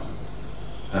so on.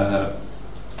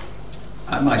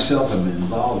 I myself am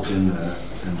involved in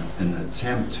an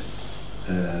attempt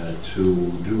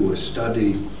to do a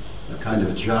study, a kind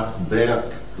of Jacques Berck,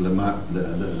 the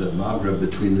Maghreb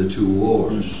between the two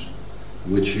wars,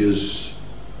 which is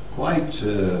quite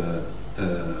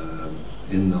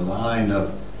in the line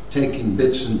of taking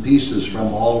bits and pieces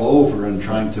from all over and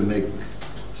trying to make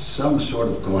some sort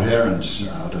of coherence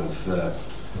out of the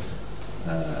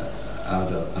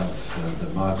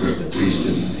Maghreb, at least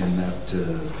in that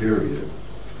period.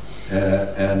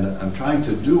 And I'm trying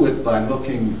to do it by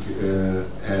looking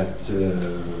at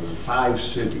 5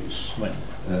 cities.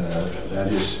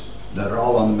 That are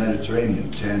all on the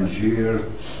Mediterranean: Tangier,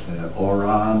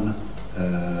 Oran,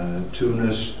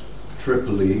 Tunis,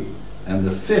 Tripoli, and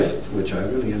the 5th, which I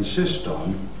really insist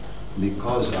on,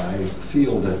 because I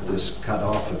feel that this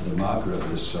cut-off of the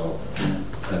Maghreb is so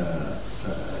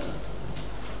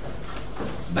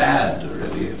bad,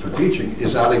 really, for teaching,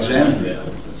 is Alexandria.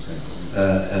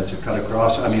 To cut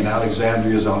across, I mean,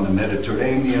 Alexandria is on the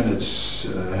Mediterranean, it's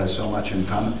has so much in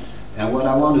common. And what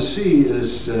I want to see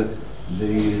is the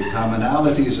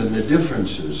commonalities and the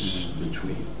differences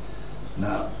between.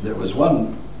 Now, there was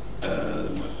one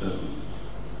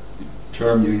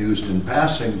term you used in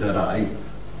passing that I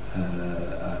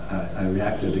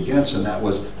reacted against, and that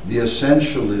was the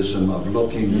essentialism of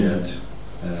looking at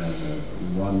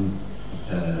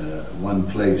one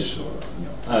place, or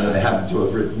I happen to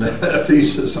have written a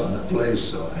thesis on a place,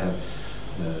 so I have.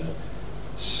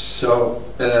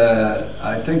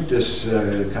 I think this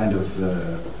kind of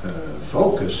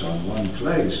focus on one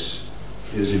place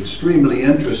is extremely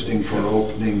interesting for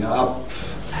opening up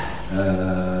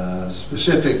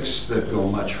specifics that go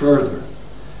much further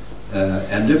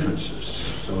and differences.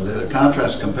 So the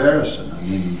contrast comparison, I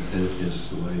mean, is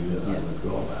the way that I would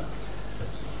go about it.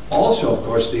 Also, of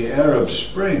course, the Arab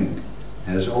Spring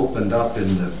has opened up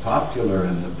in the popular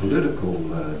and the political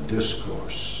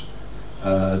discourse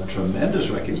tremendous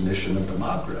recognition of the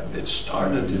Maghreb. It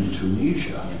started in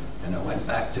Tunisia, and it went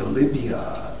back to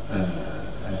Libya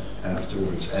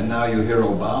afterwards. And now you hear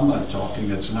Obama talking,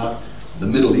 it's not the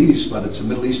Middle East, but it's the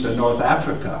Middle East and North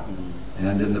Africa,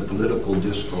 and in the political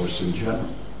discourse in general.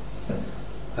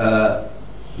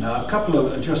 Now, a couple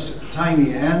of just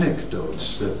tiny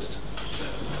anecdotes that,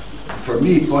 for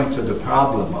me, point to the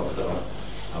problem of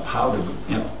how to,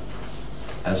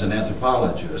 as an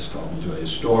anthropologist, or to a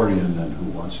historian and who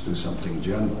wants to do something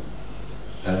general.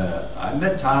 I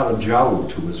met Tahar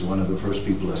Jaoud, who was one of the first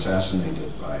people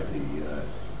assassinated by the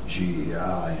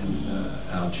GEI in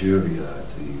Algeria at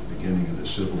the beginning of the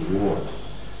Civil War.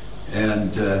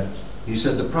 And he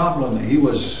said the problem, he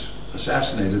was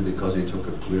assassinated because he took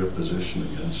a clear position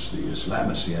against the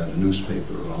Islamists. He had a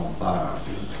newspaper, L'Empire.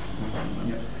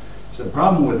 So the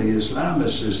problem with the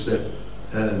Islamists is that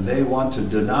they want to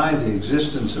deny the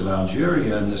existence of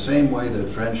Algeria in the same way that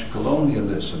French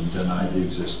colonialism denied the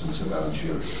existence of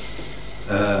Algeria.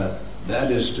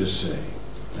 That is to say,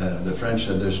 the French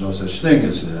said there's no such thing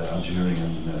as an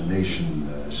Algerian nation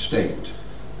state.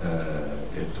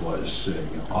 It was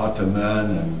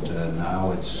Ottoman, and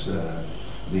now it's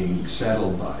being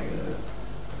settled by,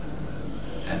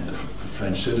 and the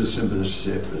French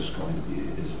citizenship is going to be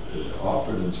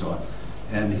offered and so on.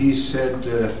 And he said,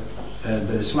 the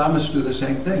Islamists do the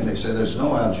same thing. They say there's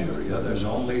no Algeria, there's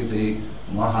only the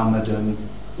Mohammedan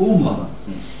Ummah.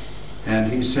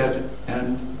 And he said,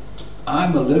 and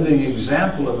I'm a living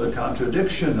example of the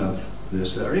contradiction of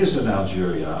this. There is an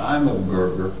Algeria. I'm a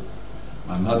Berber.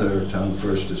 My mother tongue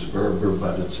first is Berber,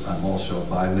 but I'm also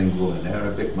bilingual in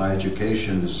Arabic. My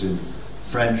education is in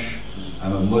French.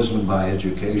 I'm a Muslim by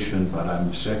education, but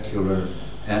I'm secular.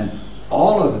 And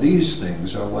all of these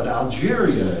things are what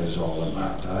Algeria is all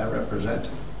about. I represent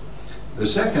it. The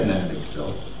second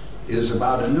anecdote is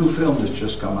about a new film that's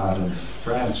just come out in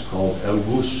France called El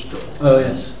Gusto. Oh,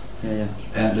 yes. Yeah.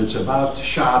 And it's about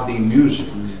Shabi music.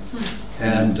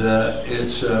 And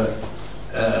it's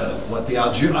what the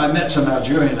I met some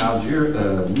Algerian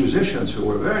musicians who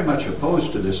were very much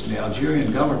opposed to this, and the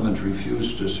Algerian government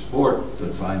refused to support the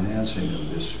financing of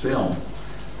this film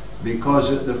because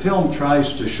the film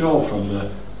tries to show from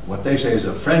what they say is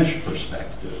a French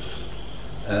perspective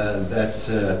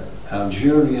that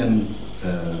Algerian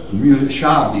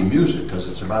Shabi music, because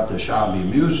it's about the Shabi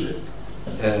music,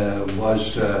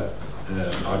 was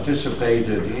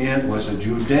participated in, was a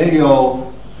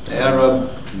Judeo-Arab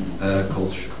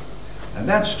culture. And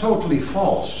that's totally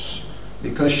false,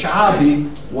 because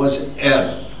Shabi was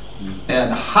Arab,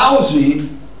 and Hausi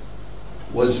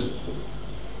was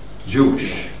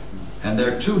Jewish. And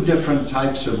they're two different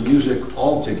types of music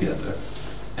altogether.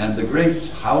 And the great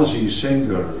Hausi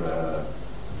singer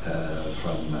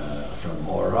from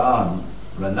Oran,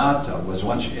 Renata, was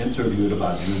once interviewed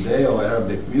about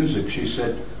Judeo-Arabic music. She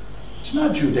said, it's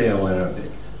not Judeo-Arabic,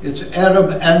 it's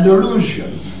Arab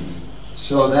Andalusian.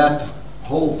 So that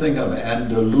whole thing of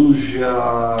Andalusia,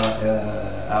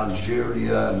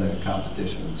 Algeria, and the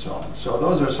competition and so on. So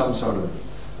those are some sort of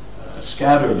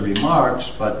scattered remarks,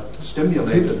 but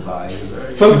stimulated by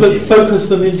very focus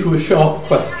them into a sharp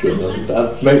question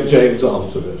and make James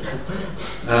answer it.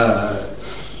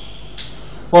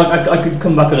 Well, I could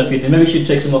come back on a few things. Maybe we should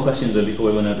take some more questions though before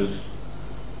we run out of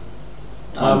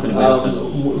time.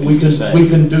 We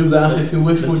can do that if you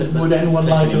wish. Would anyone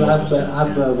like to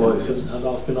add their voice and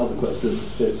ask another question?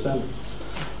 Sam?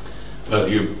 Well,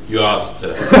 you asked.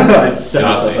 You've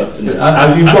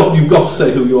got to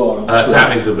say who you are.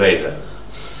 Sami Zubaydah.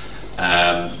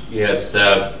 Yes.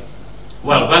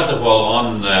 Well, first of all,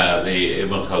 on the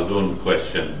Ibn Khaldun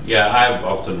question, I've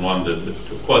often wondered. But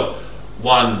of course,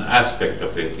 one aspect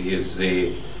of it is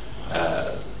the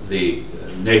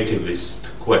nativist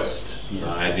quest, the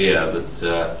idea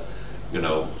that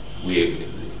we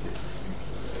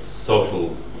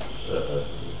social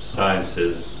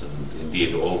sciences, and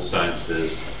indeed all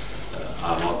sciences,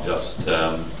 are not just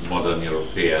modern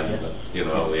European, but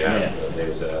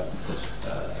there's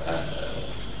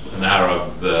an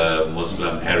Arab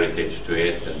Muslim heritage to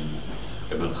it. And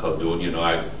Ibn Khaldun,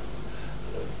 I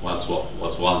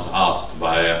was once asked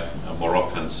by a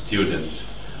Moroccan student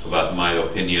about my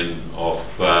opinion of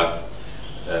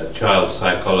child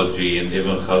psychology in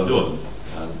Ibn Khaldun.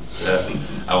 And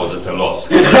I was at a loss.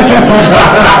 And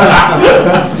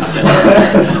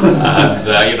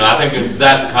I think it's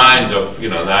that kind of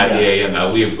the idea.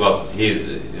 We've got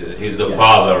he's the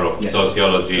father of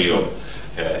sociology, of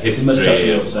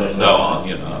history, and so on.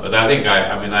 But I think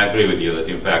I agree with you that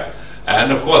in fact,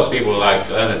 and of course people like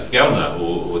Ernest Gellner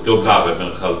who took up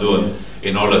Ibn Khaldun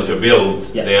in order to build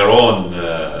their own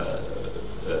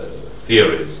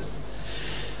theories.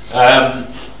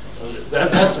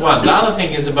 That's one. The other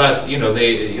thing is about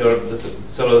the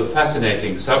sort of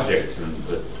fascinating subject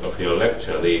of your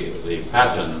lecture, the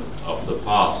pattern of the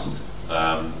past,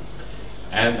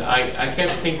 and I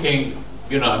kept thinking,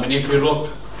 if you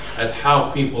look at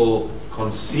how people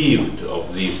conceived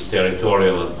of these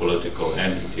territorial and political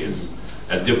entities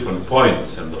at different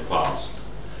points in the past,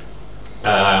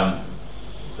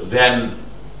 then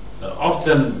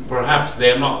often perhaps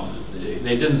they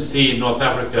didn't see North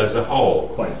Africa as a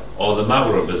whole, or the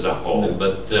Maghrib as a whole,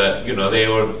 but they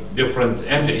were different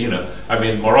entities. I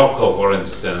mean, Morocco, for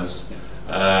instance,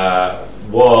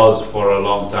 was for a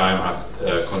long time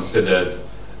considered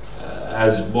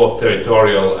as both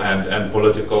territorial and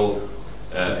political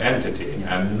entity,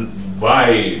 and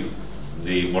by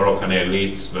the Moroccan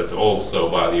elites, but also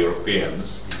by the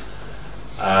Europeans.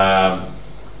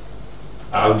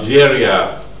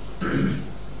 Algeria,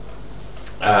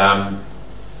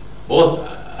 both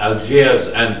Algiers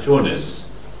and Tunis,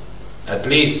 at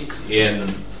least in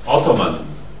Ottoman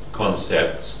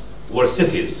concepts, were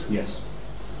cities. Yes.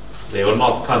 They were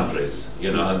not countries,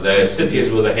 and the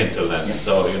cities were the hinterlands. Yes.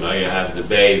 So, you had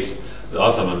the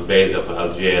Ottoman base of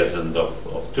Algiers and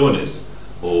of Tunis,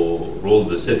 who ruled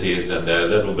the cities and a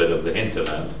little bit of the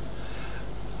hinterland.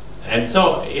 And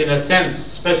so, in a sense,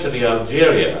 especially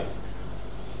Algeria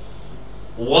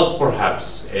was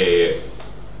perhaps a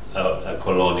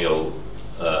colonial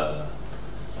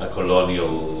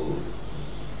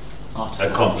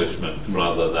accomplishment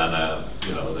rather than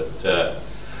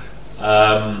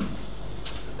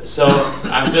so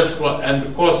I'm just, and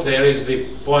of course there is the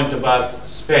point about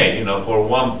Spain. For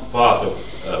one part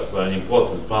for an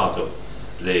important part of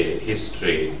the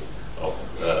history of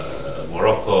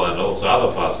Morocco and also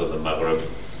other parts of the Maghrib,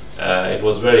 it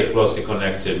was very closely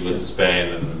connected with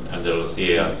Spain and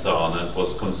Andalusia and so on, and it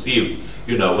was conceived,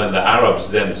 when the Arabs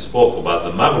then spoke about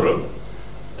the Maghrib,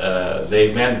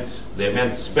 they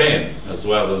meant Spain as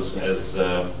well as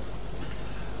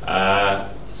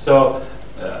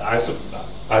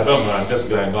I don't know, I'm just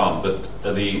going on, but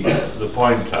the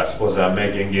point I suppose I'm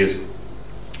making is,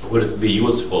 would it be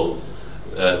useful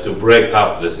to break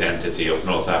up this entity of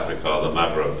North Africa or the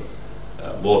Maghrib,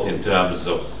 both in terms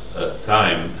of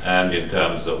time and in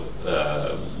terms of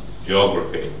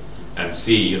geography, and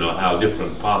see how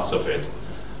different parts of it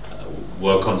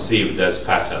were conceived as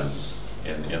patterns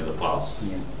in the past.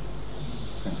 Yeah.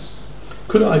 Thanks.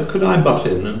 Could I butt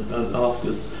in and ask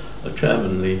a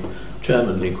chairmanly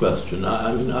question?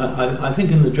 I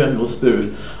think in the general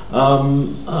spirit,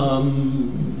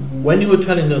 when you were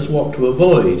telling us what to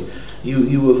avoid,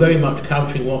 you were very much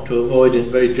couching what to avoid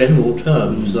in very general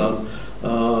terms.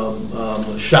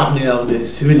 Charnière de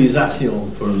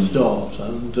civilisation, for a start,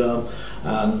 and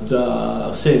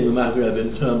seeing the Maghreb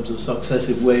in terms of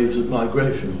successive waves of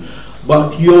migration.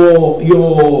 But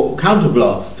your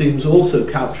counterblast seems also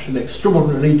couched in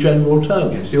extraordinarily general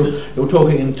terms. You're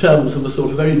talking in terms of a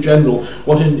sort of very general,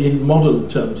 what in modern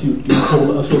terms you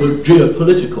call a sort of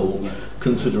geopolitical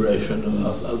consideration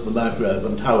of the Maghreb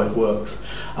and how it works.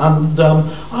 And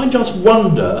I just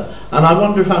wonder, and I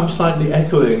wonder if I'm slightly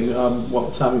echoing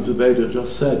what Sami Zubaydah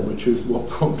just said, which is what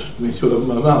prompted me to open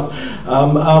my mouth.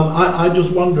 I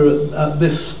just wonder at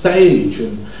this stage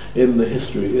in the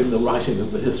history, in the writing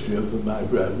of the history of the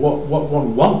Maghreb, what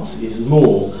one wants is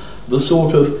more the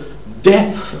sort of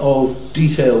depth of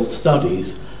detailed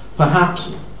studies,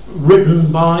 perhaps written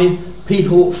by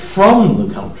people from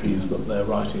the countries that they're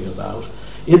writing about,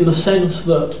 in the sense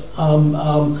that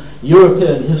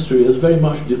European history has very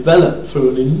much developed through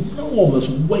an enormous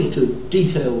weight of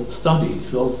detailed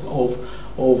studies of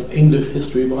English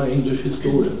history by English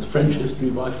historians, French history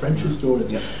by French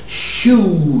historians,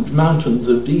 huge mountains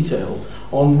of detail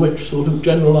on which sort of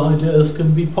general ideas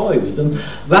can be poised, and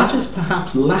that is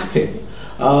perhaps lacking.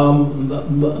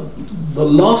 The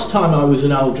last time I was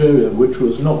in Algeria, which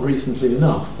was not recently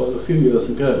enough, but a few years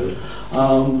ago,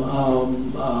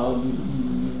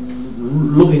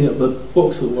 looking at the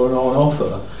books that were on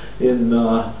offer in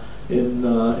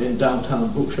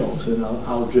downtown bookshops in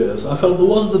Algiers, I felt there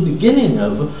was the beginning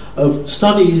of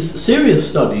studies, serious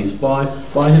studies by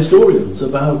historians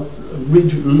about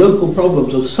local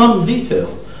problems of some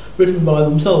detail, written by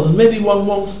themselves, and maybe one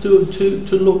wants to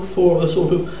look for a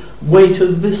sort of way to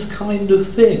this kind of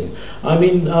thing. I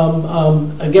mean,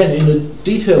 again, in a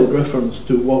detailed reference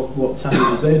to what Sami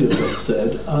Zubaydah just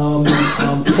said,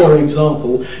 for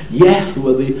example, yes, there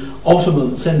were the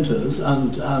Ottoman centres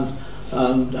and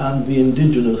the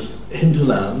indigenous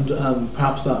hinterland, and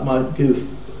perhaps that might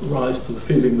give rise to the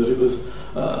feeling that it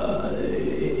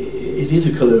is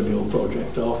a colonial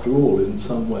project after all in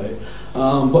some way.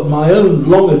 But my own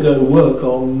long ago work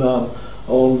on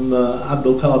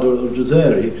Abdul Qadir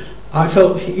al-Jazairi, I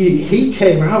felt he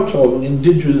came out of an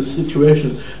indigenous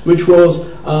situation which was,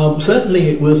 certainly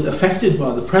it was affected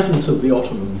by the presence of the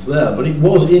Ottomans there, but it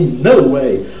was in no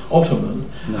way Ottoman,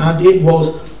 and it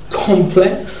was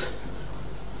complex,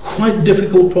 quite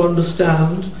difficult to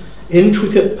understand,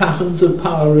 intricate patterns of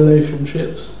power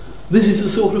relationships. This is the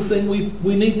sort of thing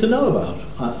we need to know about,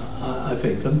 I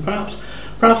think, and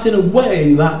perhaps in a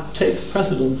way that takes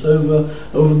precedence over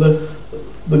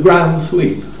the grand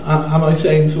sweep. Am I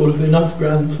saying sort of enough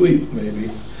grand sweep,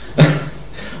 maybe?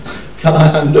 Can I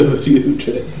hand over to you,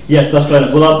 James? Yes, that's fair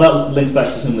enough. Well, that links back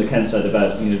to something that Ken said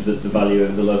about the value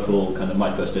of the local kind of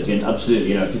micro-study, and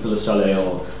absolutely, people of Saleh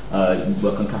or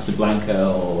work on Casablanca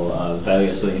or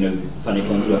various Fanny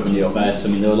Clun's work on New York Ice. I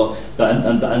mean, there are a lot,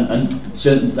 and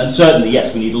certainly,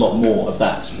 yes, we need a lot more of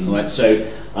that, right? So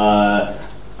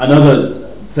another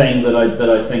thing that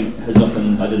I think has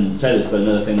often, I didn't say this, but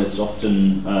another thing that's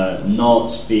often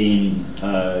not been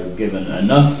given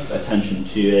enough attention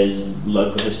to is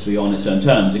local history on its own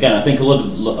terms. Again, I think a lot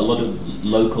of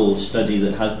local study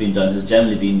that has been done has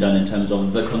generally been done in terms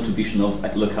of the contribution of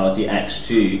locality X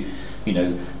to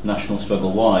national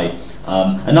struggle Y,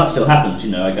 and that still happens.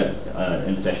 I get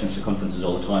invitations to conferences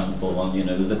all the time on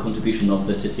the contribution of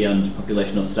the city and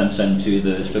population of Tlemcen to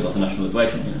the struggle for national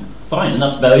liberation. Fine, and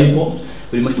that's very important.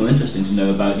 But it's much more interesting to know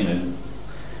about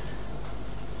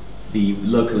the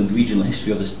local and regional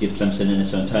history of the city of Tlemcen in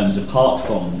its own terms, apart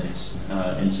from its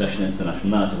insertion into the national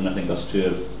narrative, and I think that's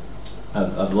true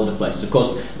of a lot of places. Of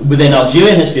course, within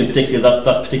Algerian history in particular,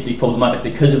 that's particularly problematic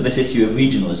because of this issue of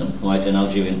regionalism, right, in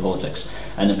Algerian politics,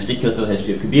 and in particular the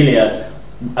history of Kabylia,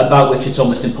 about which it's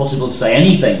almost impossible to say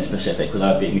anything specific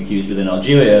without being accused within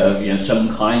Algeria of some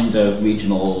kind of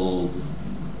regional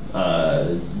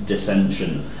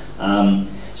dissension.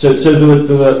 So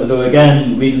there were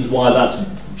again reasons why that's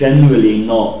generally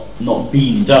not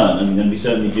been done, and we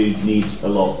certainly do need a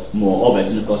lot more of it,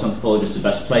 and of course anthropologists are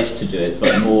best placed to do it,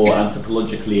 but more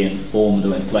anthropologically informed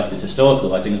or inflected historical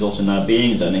writing is also now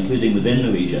being done, including within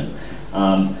the region,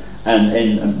 and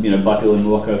in by people in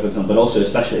Morocco, for example, but also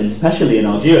especially in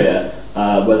Algeria,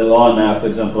 where there are now, for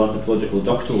example, anthropological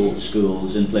doctoral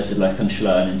schools in places like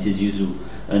Khanchla and in Tizi Ouzou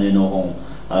and in Oran,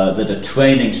 that are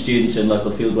training students in local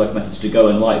fieldwork methods to go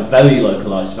and write very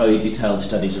localised, very detailed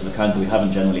studies of the kind that we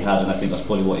haven't generally had, and I think that's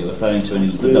probably what you're referring to, and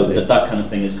that kind of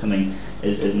thing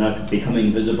is now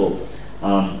becoming visible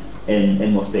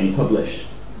in what's being published.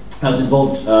 I was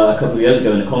involved a couple of years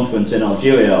ago in a conference in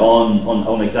Algeria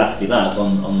on exactly that,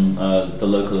 on the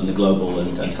local and the global,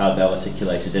 and how they're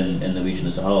articulated in the region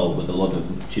as a whole, with a lot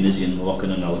of Tunisian,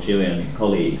 Moroccan and Algerian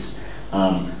colleagues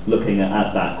looking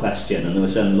at that question. And there were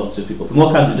certainly lots of people from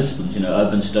all kinds of disciplines,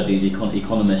 urban studies,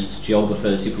 economists,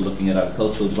 geographers, people looking at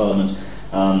agricultural development,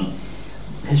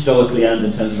 historically and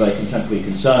in terms of very contemporary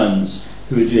concerns,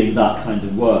 who are doing that kind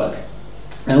of work.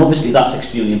 And obviously that's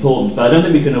extremely important, but I don't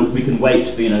think we can wait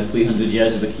for 300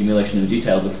 years of accumulation of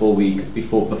detail before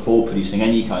producing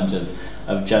any kind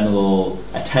of general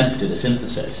attempt at a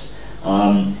synthesis.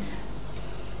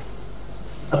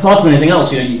 Apart from anything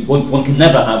else, one can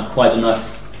never have quite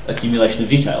enough accumulation of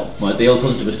detail. Right? The old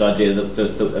positivist idea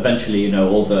that eventually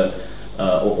all the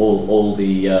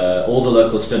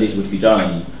local studies would be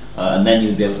done. And then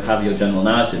you'd be able to have your general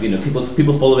narrative.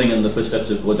 People following in the footsteps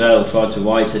of Bourdelle tried to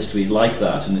write histories like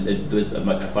that, and there was,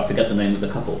 I forget the name of the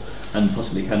couple, and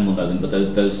possibly Ken will know them, but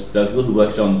those people who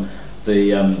worked on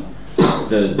the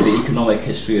economic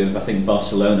history of, I think,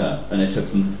 Barcelona, and it took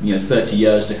them 30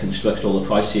 years to construct all the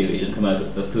price series and come out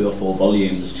with the 3 or 4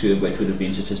 volumes, 2 of which would have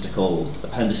been statistical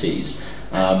appendices.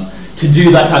 To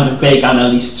do that kind of big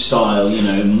analyst style,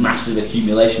 massive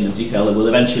accumulation of detail that will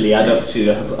eventually add up to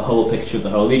a whole picture of the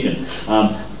whole region.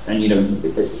 And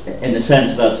in a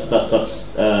sense, it's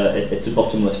a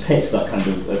bottomless pit, that kind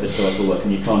of historical work,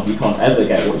 and you can't ever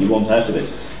get what you want out of it.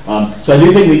 So I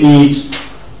do think we need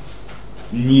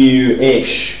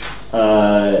new-ish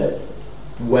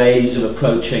ways of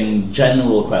approaching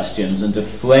general questions and of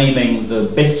framing the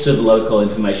bits of local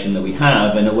information that we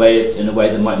have in a way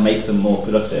that might make them more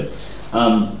productive.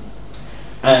 And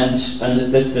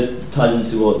this ties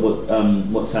into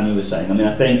what Sammy was saying. I mean,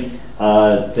 I think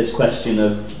this question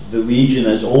of the region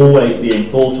as always being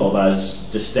thought of as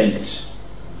distinct,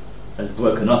 as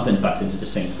broken up, in fact, into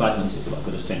distinct fragments, if you like,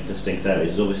 or distinct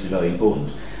areas, is obviously very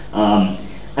important.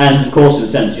 And of course, in a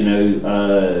sense,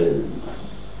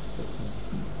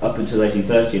 up until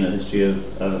 1830, the history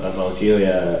of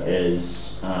Algeria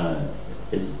is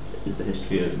the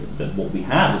history of what we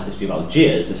have is the history of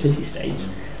Algiers, the city-state,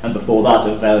 and before that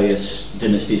of various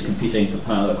dynasties competing for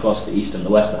power across the east and the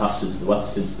west, the Hafsids, the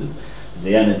Wathasids, the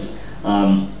Zayanids.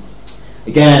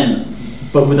 Again,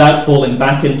 but without falling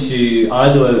back into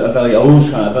either a very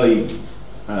old kind of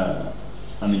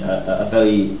a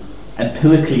very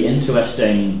empirically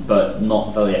interesting but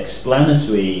not very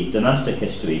explanatory dynastic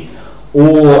history,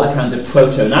 or a kind of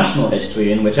proto-national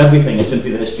history in which everything is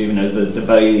simply the history of, the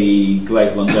very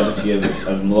great longevity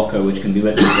of Morocco, which can be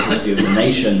written as the history of the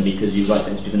nation, because you write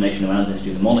the history of the nation around the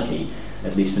history of the monarchy,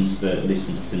 at least since the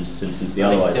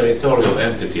Alawites. Territorial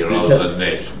entity rather than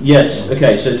nation. Yes.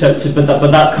 Okay.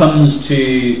 But that comes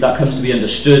to be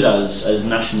understood as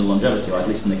national longevity, or at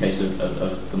least in the case of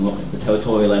the Moroccans. The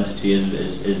territorial entity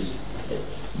is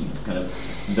kind of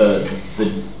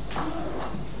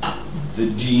the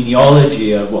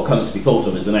genealogy of what comes to be thought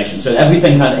of as the nation. So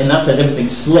everything in that sense, everything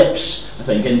slips, I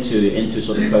think, into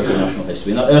sort of proto-national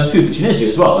history, and that's true for Tunisia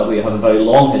as well. We have a very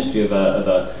long history of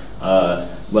a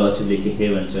relatively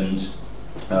coherent and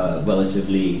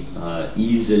relatively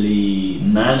easily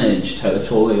managed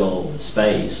territorial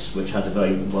space, which has a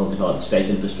very well-developed state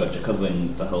infrastructure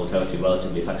covering the whole territory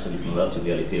relatively effectively from a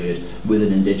relatively early period, with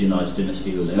an indigenized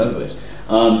dynasty ruling over it.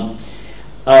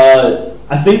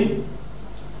 I think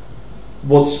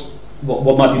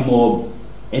what might be more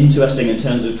interesting in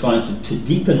terms of trying to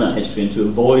deepen that history and to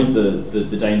avoid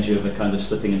the danger of a kind of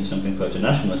slipping into something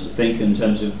proto-nationalist, to think in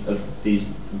terms of these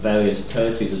various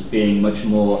territories as being much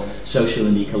more social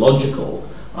and ecological,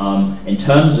 in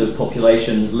terms of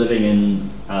populations living in,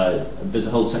 there's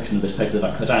a whole section of this paper that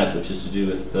I cut out, which is to do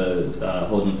with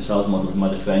Khaldun Fassal's model of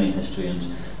Mediterranean history, and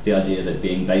the idea that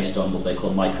being based on what they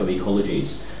call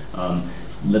microecologies,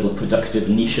 little productive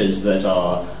niches that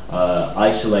are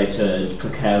isolated,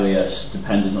 precarious,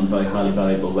 dependent on very highly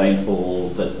variable rainfall,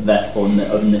 that therefore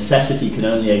of necessity can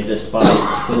only exist by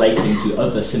relating to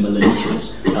other similar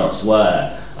niches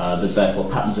elsewhere, that therefore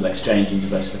patterns of exchange and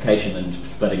diversification and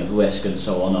spreading of risk and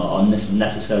so on are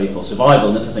necessary for survival.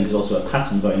 And this, I think, is also a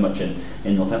pattern very much in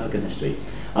North African history.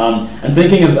 And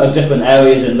thinking of different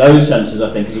areas in those senses, I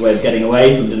think, is a way of getting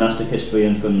away from dynastic history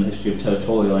and from the history of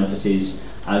territorial entities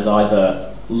as either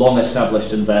long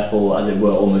established and therefore, as it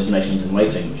were, almost nations in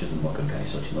waiting, which is the Moroccan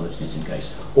case or the Tunisian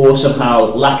case, or somehow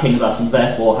lacking that and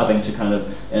therefore having to kind of,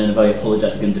 in a very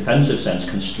apologetic and defensive sense,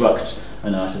 construct a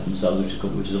narrative themselves, which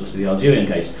is obviously the Algerian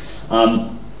case.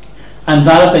 And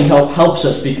that, I think, helps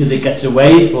us because it gets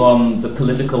away from the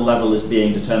political level as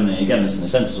being determining, again, this in a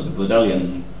sense sort of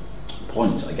Brodelian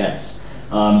point, I guess.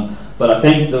 But I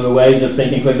think there are ways of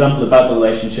thinking, for example, about the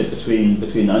relationship between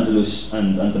Andalus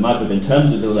and the Maghrib in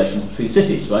terms of the relations between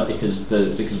cities, right? Because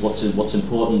what's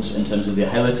important in terms of the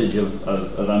heritage of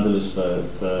Andalus for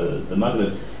the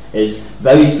Maghrib is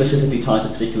very specifically tied to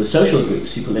particular social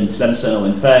groups. People in Tlemcen or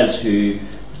in Fez who,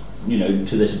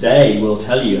 to this day will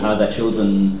tell you how their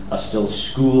children are still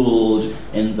schooled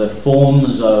in the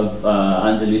forms of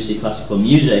Andalusi classical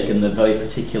music and the very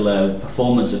particular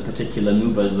performance of particular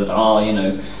nubas that are,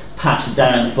 passed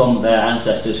down from their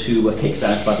ancestors who were kicked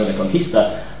out by the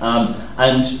Reconquista.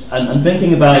 And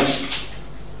thinking about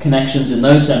connections in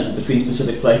those senses between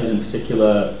specific places and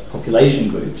particular population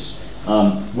groups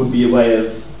would be a way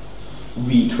of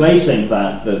retracing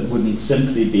that wouldn't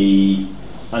simply be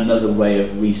another way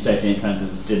of restating a kind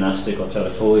of dynastic or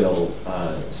territorial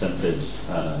centered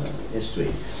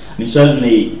history. I mean,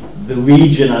 certainly the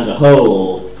region as a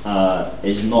whole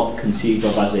is not conceived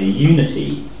of as a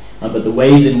unity, but the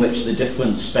ways in which the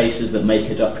different spaces that make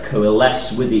it up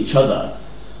coalesce with each other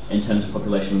in terms of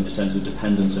population, in terms of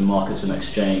dependence and markets and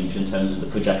exchange, in terms of the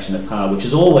projection of power, which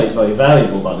is always very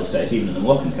variable by the state, even in the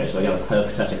Moroccan case, where you have a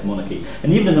peripatetic monarchy.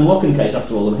 And even in the Moroccan case,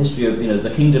 after all, the history of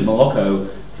the Kingdom of Morocco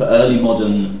for early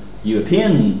modern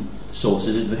European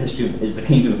sources is the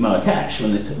Kingdom of Marrakesh.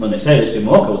 When they say the history of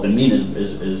Morocco, what they mean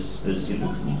is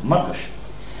Marrakesh.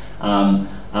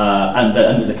 And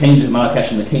there's the Kingdom of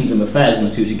Marrakesh and the Kingdom of Fez, and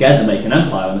the two together make an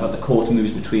empire, and the court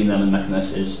moves between them and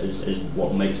Meknes is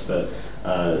what makes the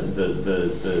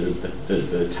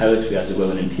territory, as it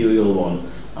were, an imperial one,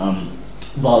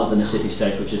 rather than a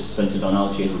city-state which is centred on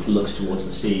Algiers, which looks towards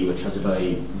the sea, which has a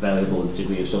very variable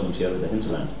degree of sovereignty over the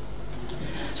hinterland.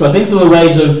 So I think there are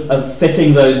ways of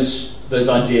fitting those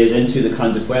ideas into the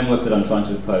kind of framework that I'm trying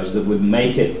to propose that would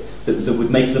make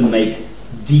them make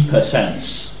deeper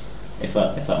sense, if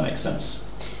that makes sense.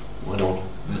 Why not?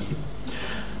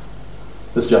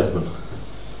 This gentleman.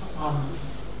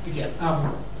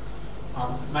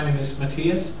 My name is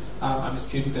Matthias. I'm a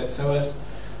student at SOAS.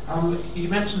 You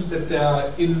mentioned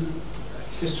that in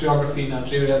historiography in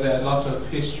Algeria, there are a lot of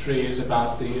histories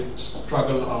about the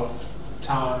struggle of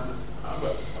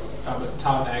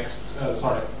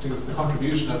the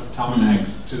contribution of town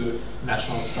X to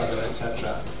national struggle,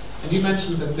 etc. And you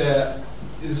mentioned that there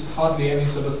is hardly any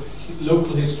sort of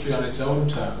local history on its own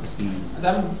terms. And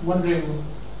I'm wondering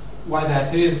why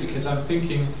that is, because I'm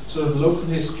thinking sort of local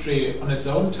history on its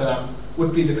own term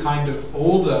would be the kind of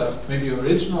older, maybe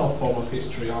original form of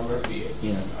historiography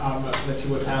that you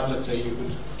would have. Let's say you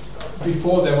would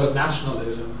before there was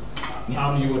nationalism,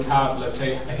 you would have, let's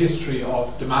say, a history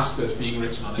of Damascus being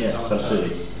written on its own. Yes,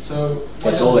 absolutely. So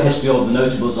yes, all the history of the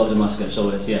notables of Damascus.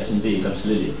 So yes, indeed,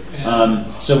 absolutely. Yeah.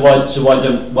 So why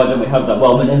don't we have that?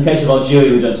 Well, in the case of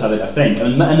Algeria, we don't have it, I think,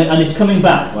 and it's coming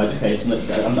back, right? Okay, it's not,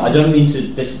 I don't mean to.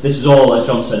 This is all, as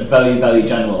John said, very, very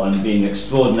general. I'm being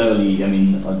extraordinarily,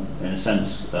 in a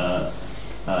sense,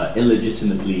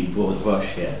 illegitimately broad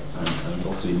brush here, and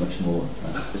ought to be much more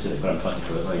specific. But I'm trying to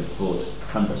cover a very broad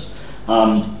canvas.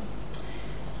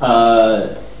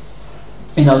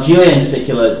 In Algeria, in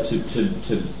particular,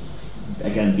 to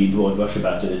again be broad brush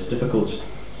about it, it's difficult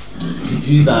to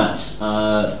do that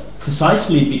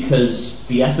precisely because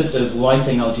the effort of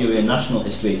writing Algerian national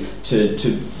history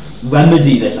to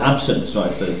remedy this absence,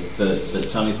 right, that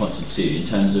Sami pointed to, in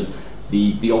terms of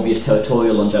the obvious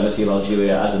territorial longevity of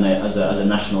Algeria as a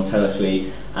national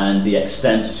territory, and the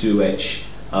extent to which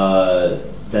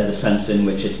there's a sense in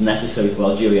which it's necessary for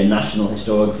Algerian national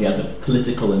historiography as a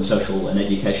political and social and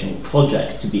educational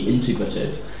project to be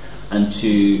integrative and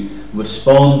to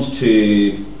respond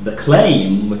to the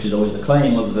claim, which is always the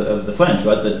claim of the French,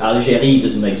 right, that Algérie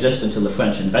doesn't exist until the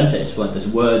French invent it, right? This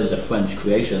word is a French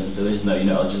creation. There is no,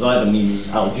 Aljazaira means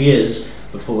Algiers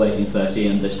before 1830,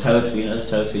 and this territory, this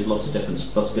territory is lots of different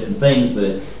things, but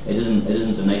it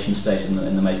isn't a nation state in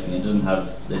the making. It doesn't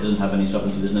have any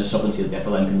sovereignty. There's no sovereignty that the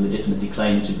FLN can legitimately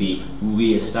claim to be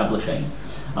re-establishing.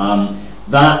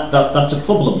 That's a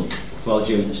problem for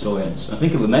Algerian historians. I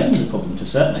think it remains a problem to a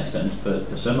certain extent for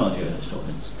some Algerian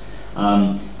historians.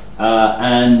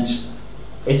 And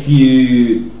if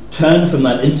you turn from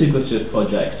that integrative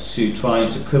project to trying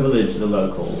to privilege the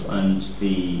local and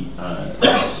the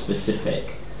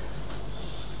specific,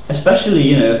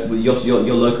 especially if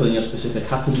your local and your specific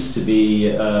happens to be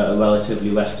a relatively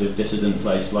restive, dissident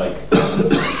place like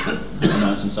a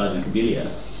mountainside in Kabylia,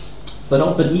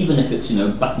 but even if it's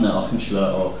Batna or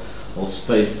Kunshla or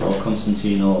Spaith or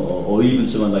Constantine or even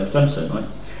someone like Tlemcen, right?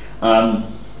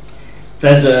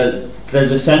 There's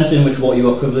a sense in which what you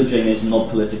are privileging is not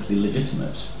politically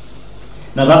legitimate.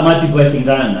 Now that might be breaking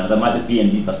down now. That might be,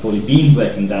 indeed, that's probably been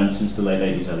breaking down since the late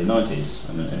 80s, early 90s.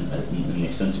 In the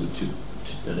extent to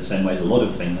the same ways a lot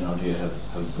of things in Algeria have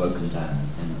broken down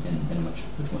in much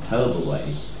more terrible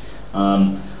ways.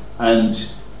 And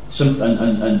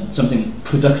something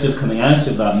productive coming out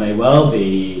of that may well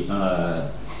be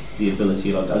the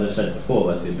ability of, as I said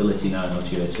before, the ability now in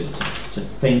Algeria to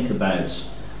think about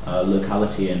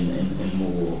locality in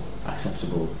more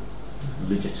acceptable,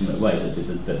 legitimate ways.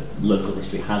 That local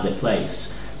history has a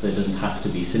place, that it doesn't have to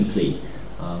be simply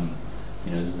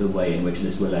the way in which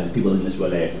this wilaya, people in this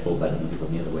wilaya perform better than people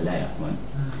in the other wilaya, right?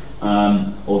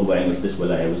 Or the way in which this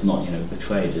wilaya was not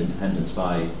betrayed independence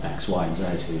by X, Y, and Z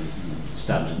who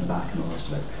stabbed in the back and all the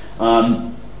rest of it.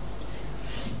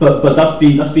 But that's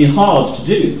been hard to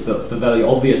do for very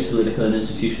obvious political and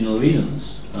institutional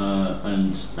reasons,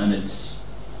 and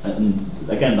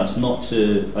again, that's not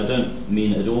to. I don't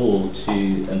mean at all to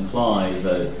imply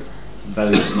that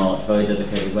very smart, very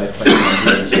dedicated, very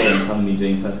professional historians haven't been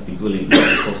doing perfectly brilliantly.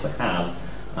 Of course, they have,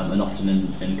 and often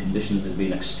in conditions that have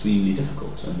been extremely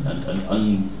difficult and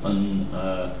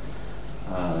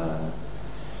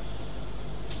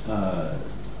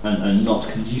not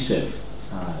conducive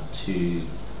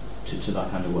to that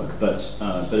kind of work. But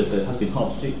it has been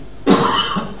hard to do.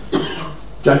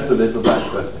 Gentleman in the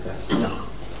back there.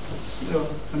 Yeah.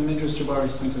 I'm Idris Jabari,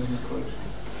 Centre in King's College.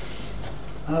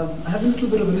 I have a little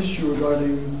bit of an issue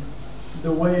regarding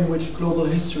the way in which global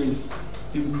history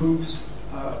improves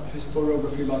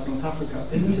historiography about North Africa.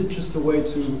 Isn't it just a way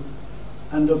to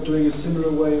end up doing a similar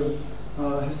way of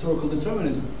historical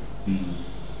determinism?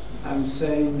 And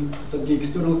saying that the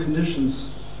external conditions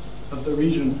of the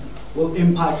region will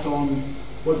impact on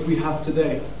what we have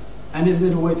today? And isn't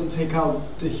it a way to take out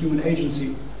the human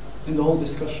agency in the whole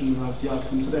discussion about the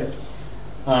outcome today?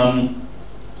 I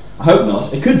hope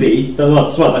not. It could be.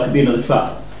 That's right, that could be another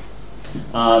trap.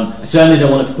 I certainly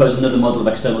don't want to propose another model of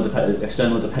external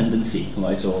dependency,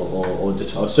 right, or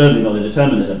certainly not a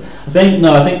determinism. I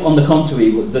think on the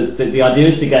contrary, the idea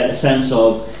is to get a sense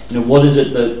of what is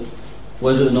it that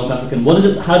North African?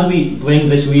 How do we bring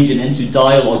this region into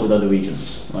dialogue with other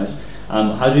regions, right?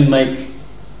 How do we make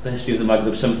the history of the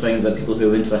Maghrib something that people who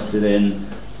are interested in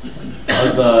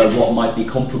other what might be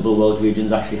comparable world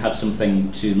regions actually have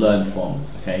something to learn from?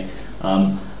 Okay,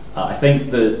 I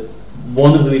think that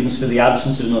one of the reasons for the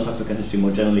absence of North African history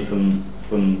more generally from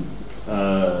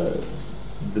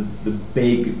the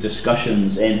big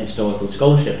discussions in historical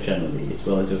scholarship generally, its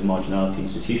relative marginality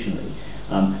institutionally,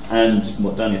 and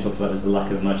what Daniel talked about is the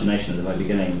lack of imagination at the very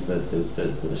beginning of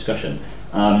the discussion,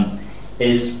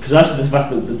 is precisely the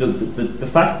fact that the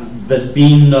fact that there's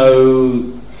been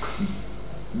no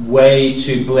way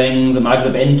to bring the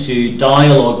Maghrib into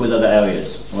dialogue with other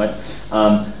areas, right?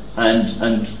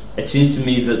 And it seems to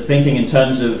me that thinking in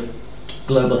terms of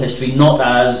global history not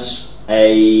as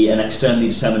an externally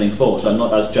determining force, and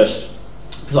not as just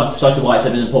precisely why I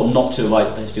said it's important not to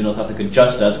write the history of North Africa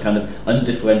just as a kind of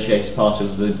undifferentiated part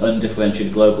of the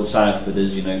undifferentiated global South that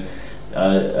is,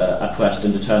 oppressed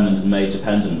and determined and made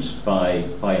dependent by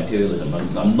imperialism.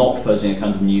 I'm not proposing a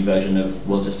kind of new version of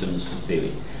world systems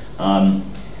theory. On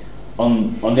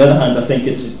the other hand, I think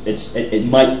it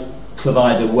might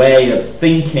provide a way of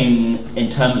thinking in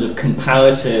terms of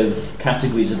comparative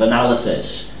categories of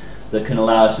analysis that can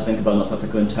allow us to think about North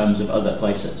Africa in terms of other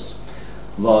places,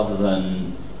 rather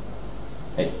than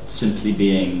it simply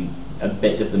being a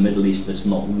bit of the Middle East that's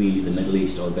not really the Middle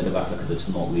East, or a bit of Africa that's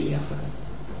not really Africa.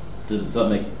 Does that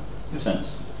make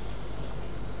sense?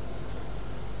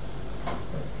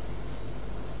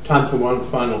 Time for one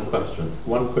final question.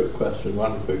 One quick question,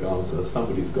 one quick answer.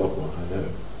 Somebody's got one, I know.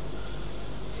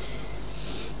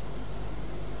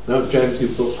 No, James,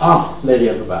 you've got... lady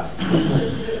at the back. Just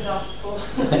because it was asked for.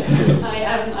 Hi,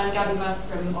 I'm Gabby Math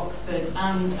from Oxford,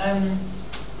 and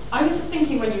I was just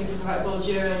thinking when you were talking about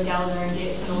Bourdieu and Gallner and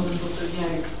Geertz and all the sort of,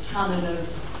 canon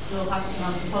of North African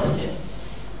anthropologists.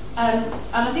 And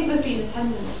I think there's been a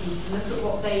tendency to look at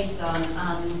what they've done,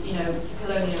 and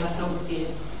colonial ethnography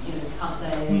is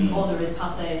passé, honour is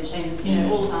passé, and shame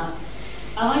is all that.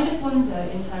 And I just wonder,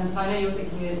 in terms of, I know you're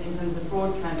thinking in terms of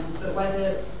broad trends, but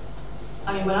whether,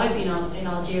 when I've been in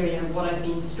Algeria, what I've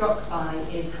been struck by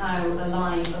is how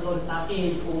alive a lot of that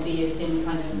is, albeit in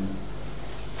kind of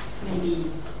maybe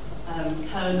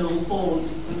kernel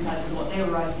forms compared to what they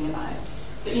were writing about.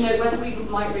 But whether we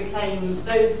might reclaim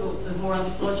those sorts of more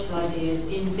anthropological ideas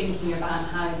in thinking about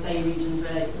how, say, regions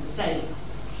relate to the state.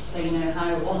 So,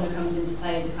 how honour comes into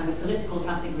play as a kind of political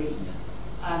category.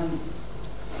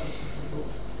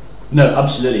 No,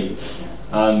 absolutely.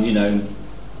 Yeah.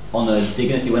 Honour,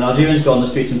 dignity. When Algerians go on the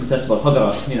streets and protest about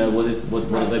Hagara, what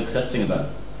are they protesting about?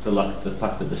 The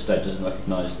fact that the state doesn't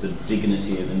recognise the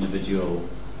dignity of individual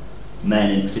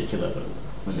men in particular, but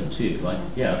women too, right?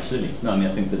 Yeah, absolutely. No, I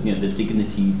think that the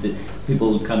dignity that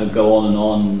people kind of go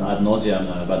on ad nauseam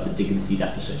now about the dignity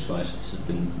deficit, right? This has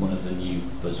been one of the new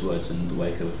buzzwords in the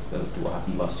wake of what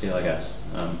happened last year, I guess.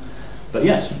 But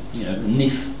yes,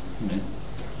 NIF,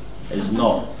 is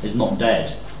not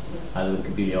dead, either with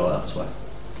Kabila or elsewhere,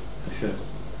 for sure.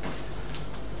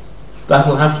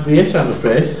 That'll have to be it, I'm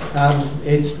afraid.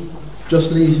 It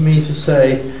just leaves me to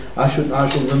say I shall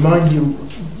remind you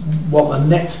what the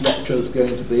next lecture is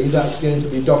going to be. That's going to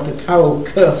be Dr. Carol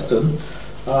Kirsten,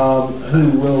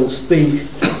 who will speak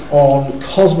on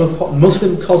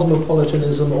Muslim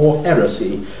cosmopolitanism or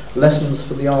heresy, lessons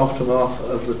for the aftermath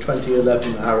of the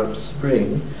 2011 Arab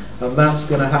Spring. And that's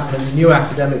going to happen in the new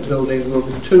academic building, room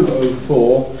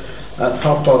 204, at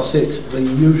 6:30, the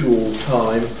usual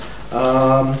time,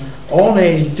 on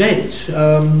a date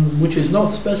which is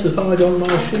not specified on my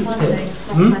sheet here.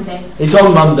 Monday. It's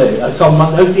on Monday. It's on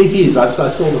Monday. It is. I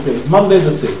saw the thing. Monday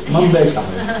the 6th. Monday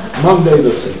coming. Monday the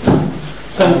 6th.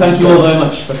 Thank you all very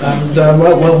much for coming.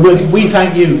 And we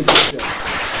thank you.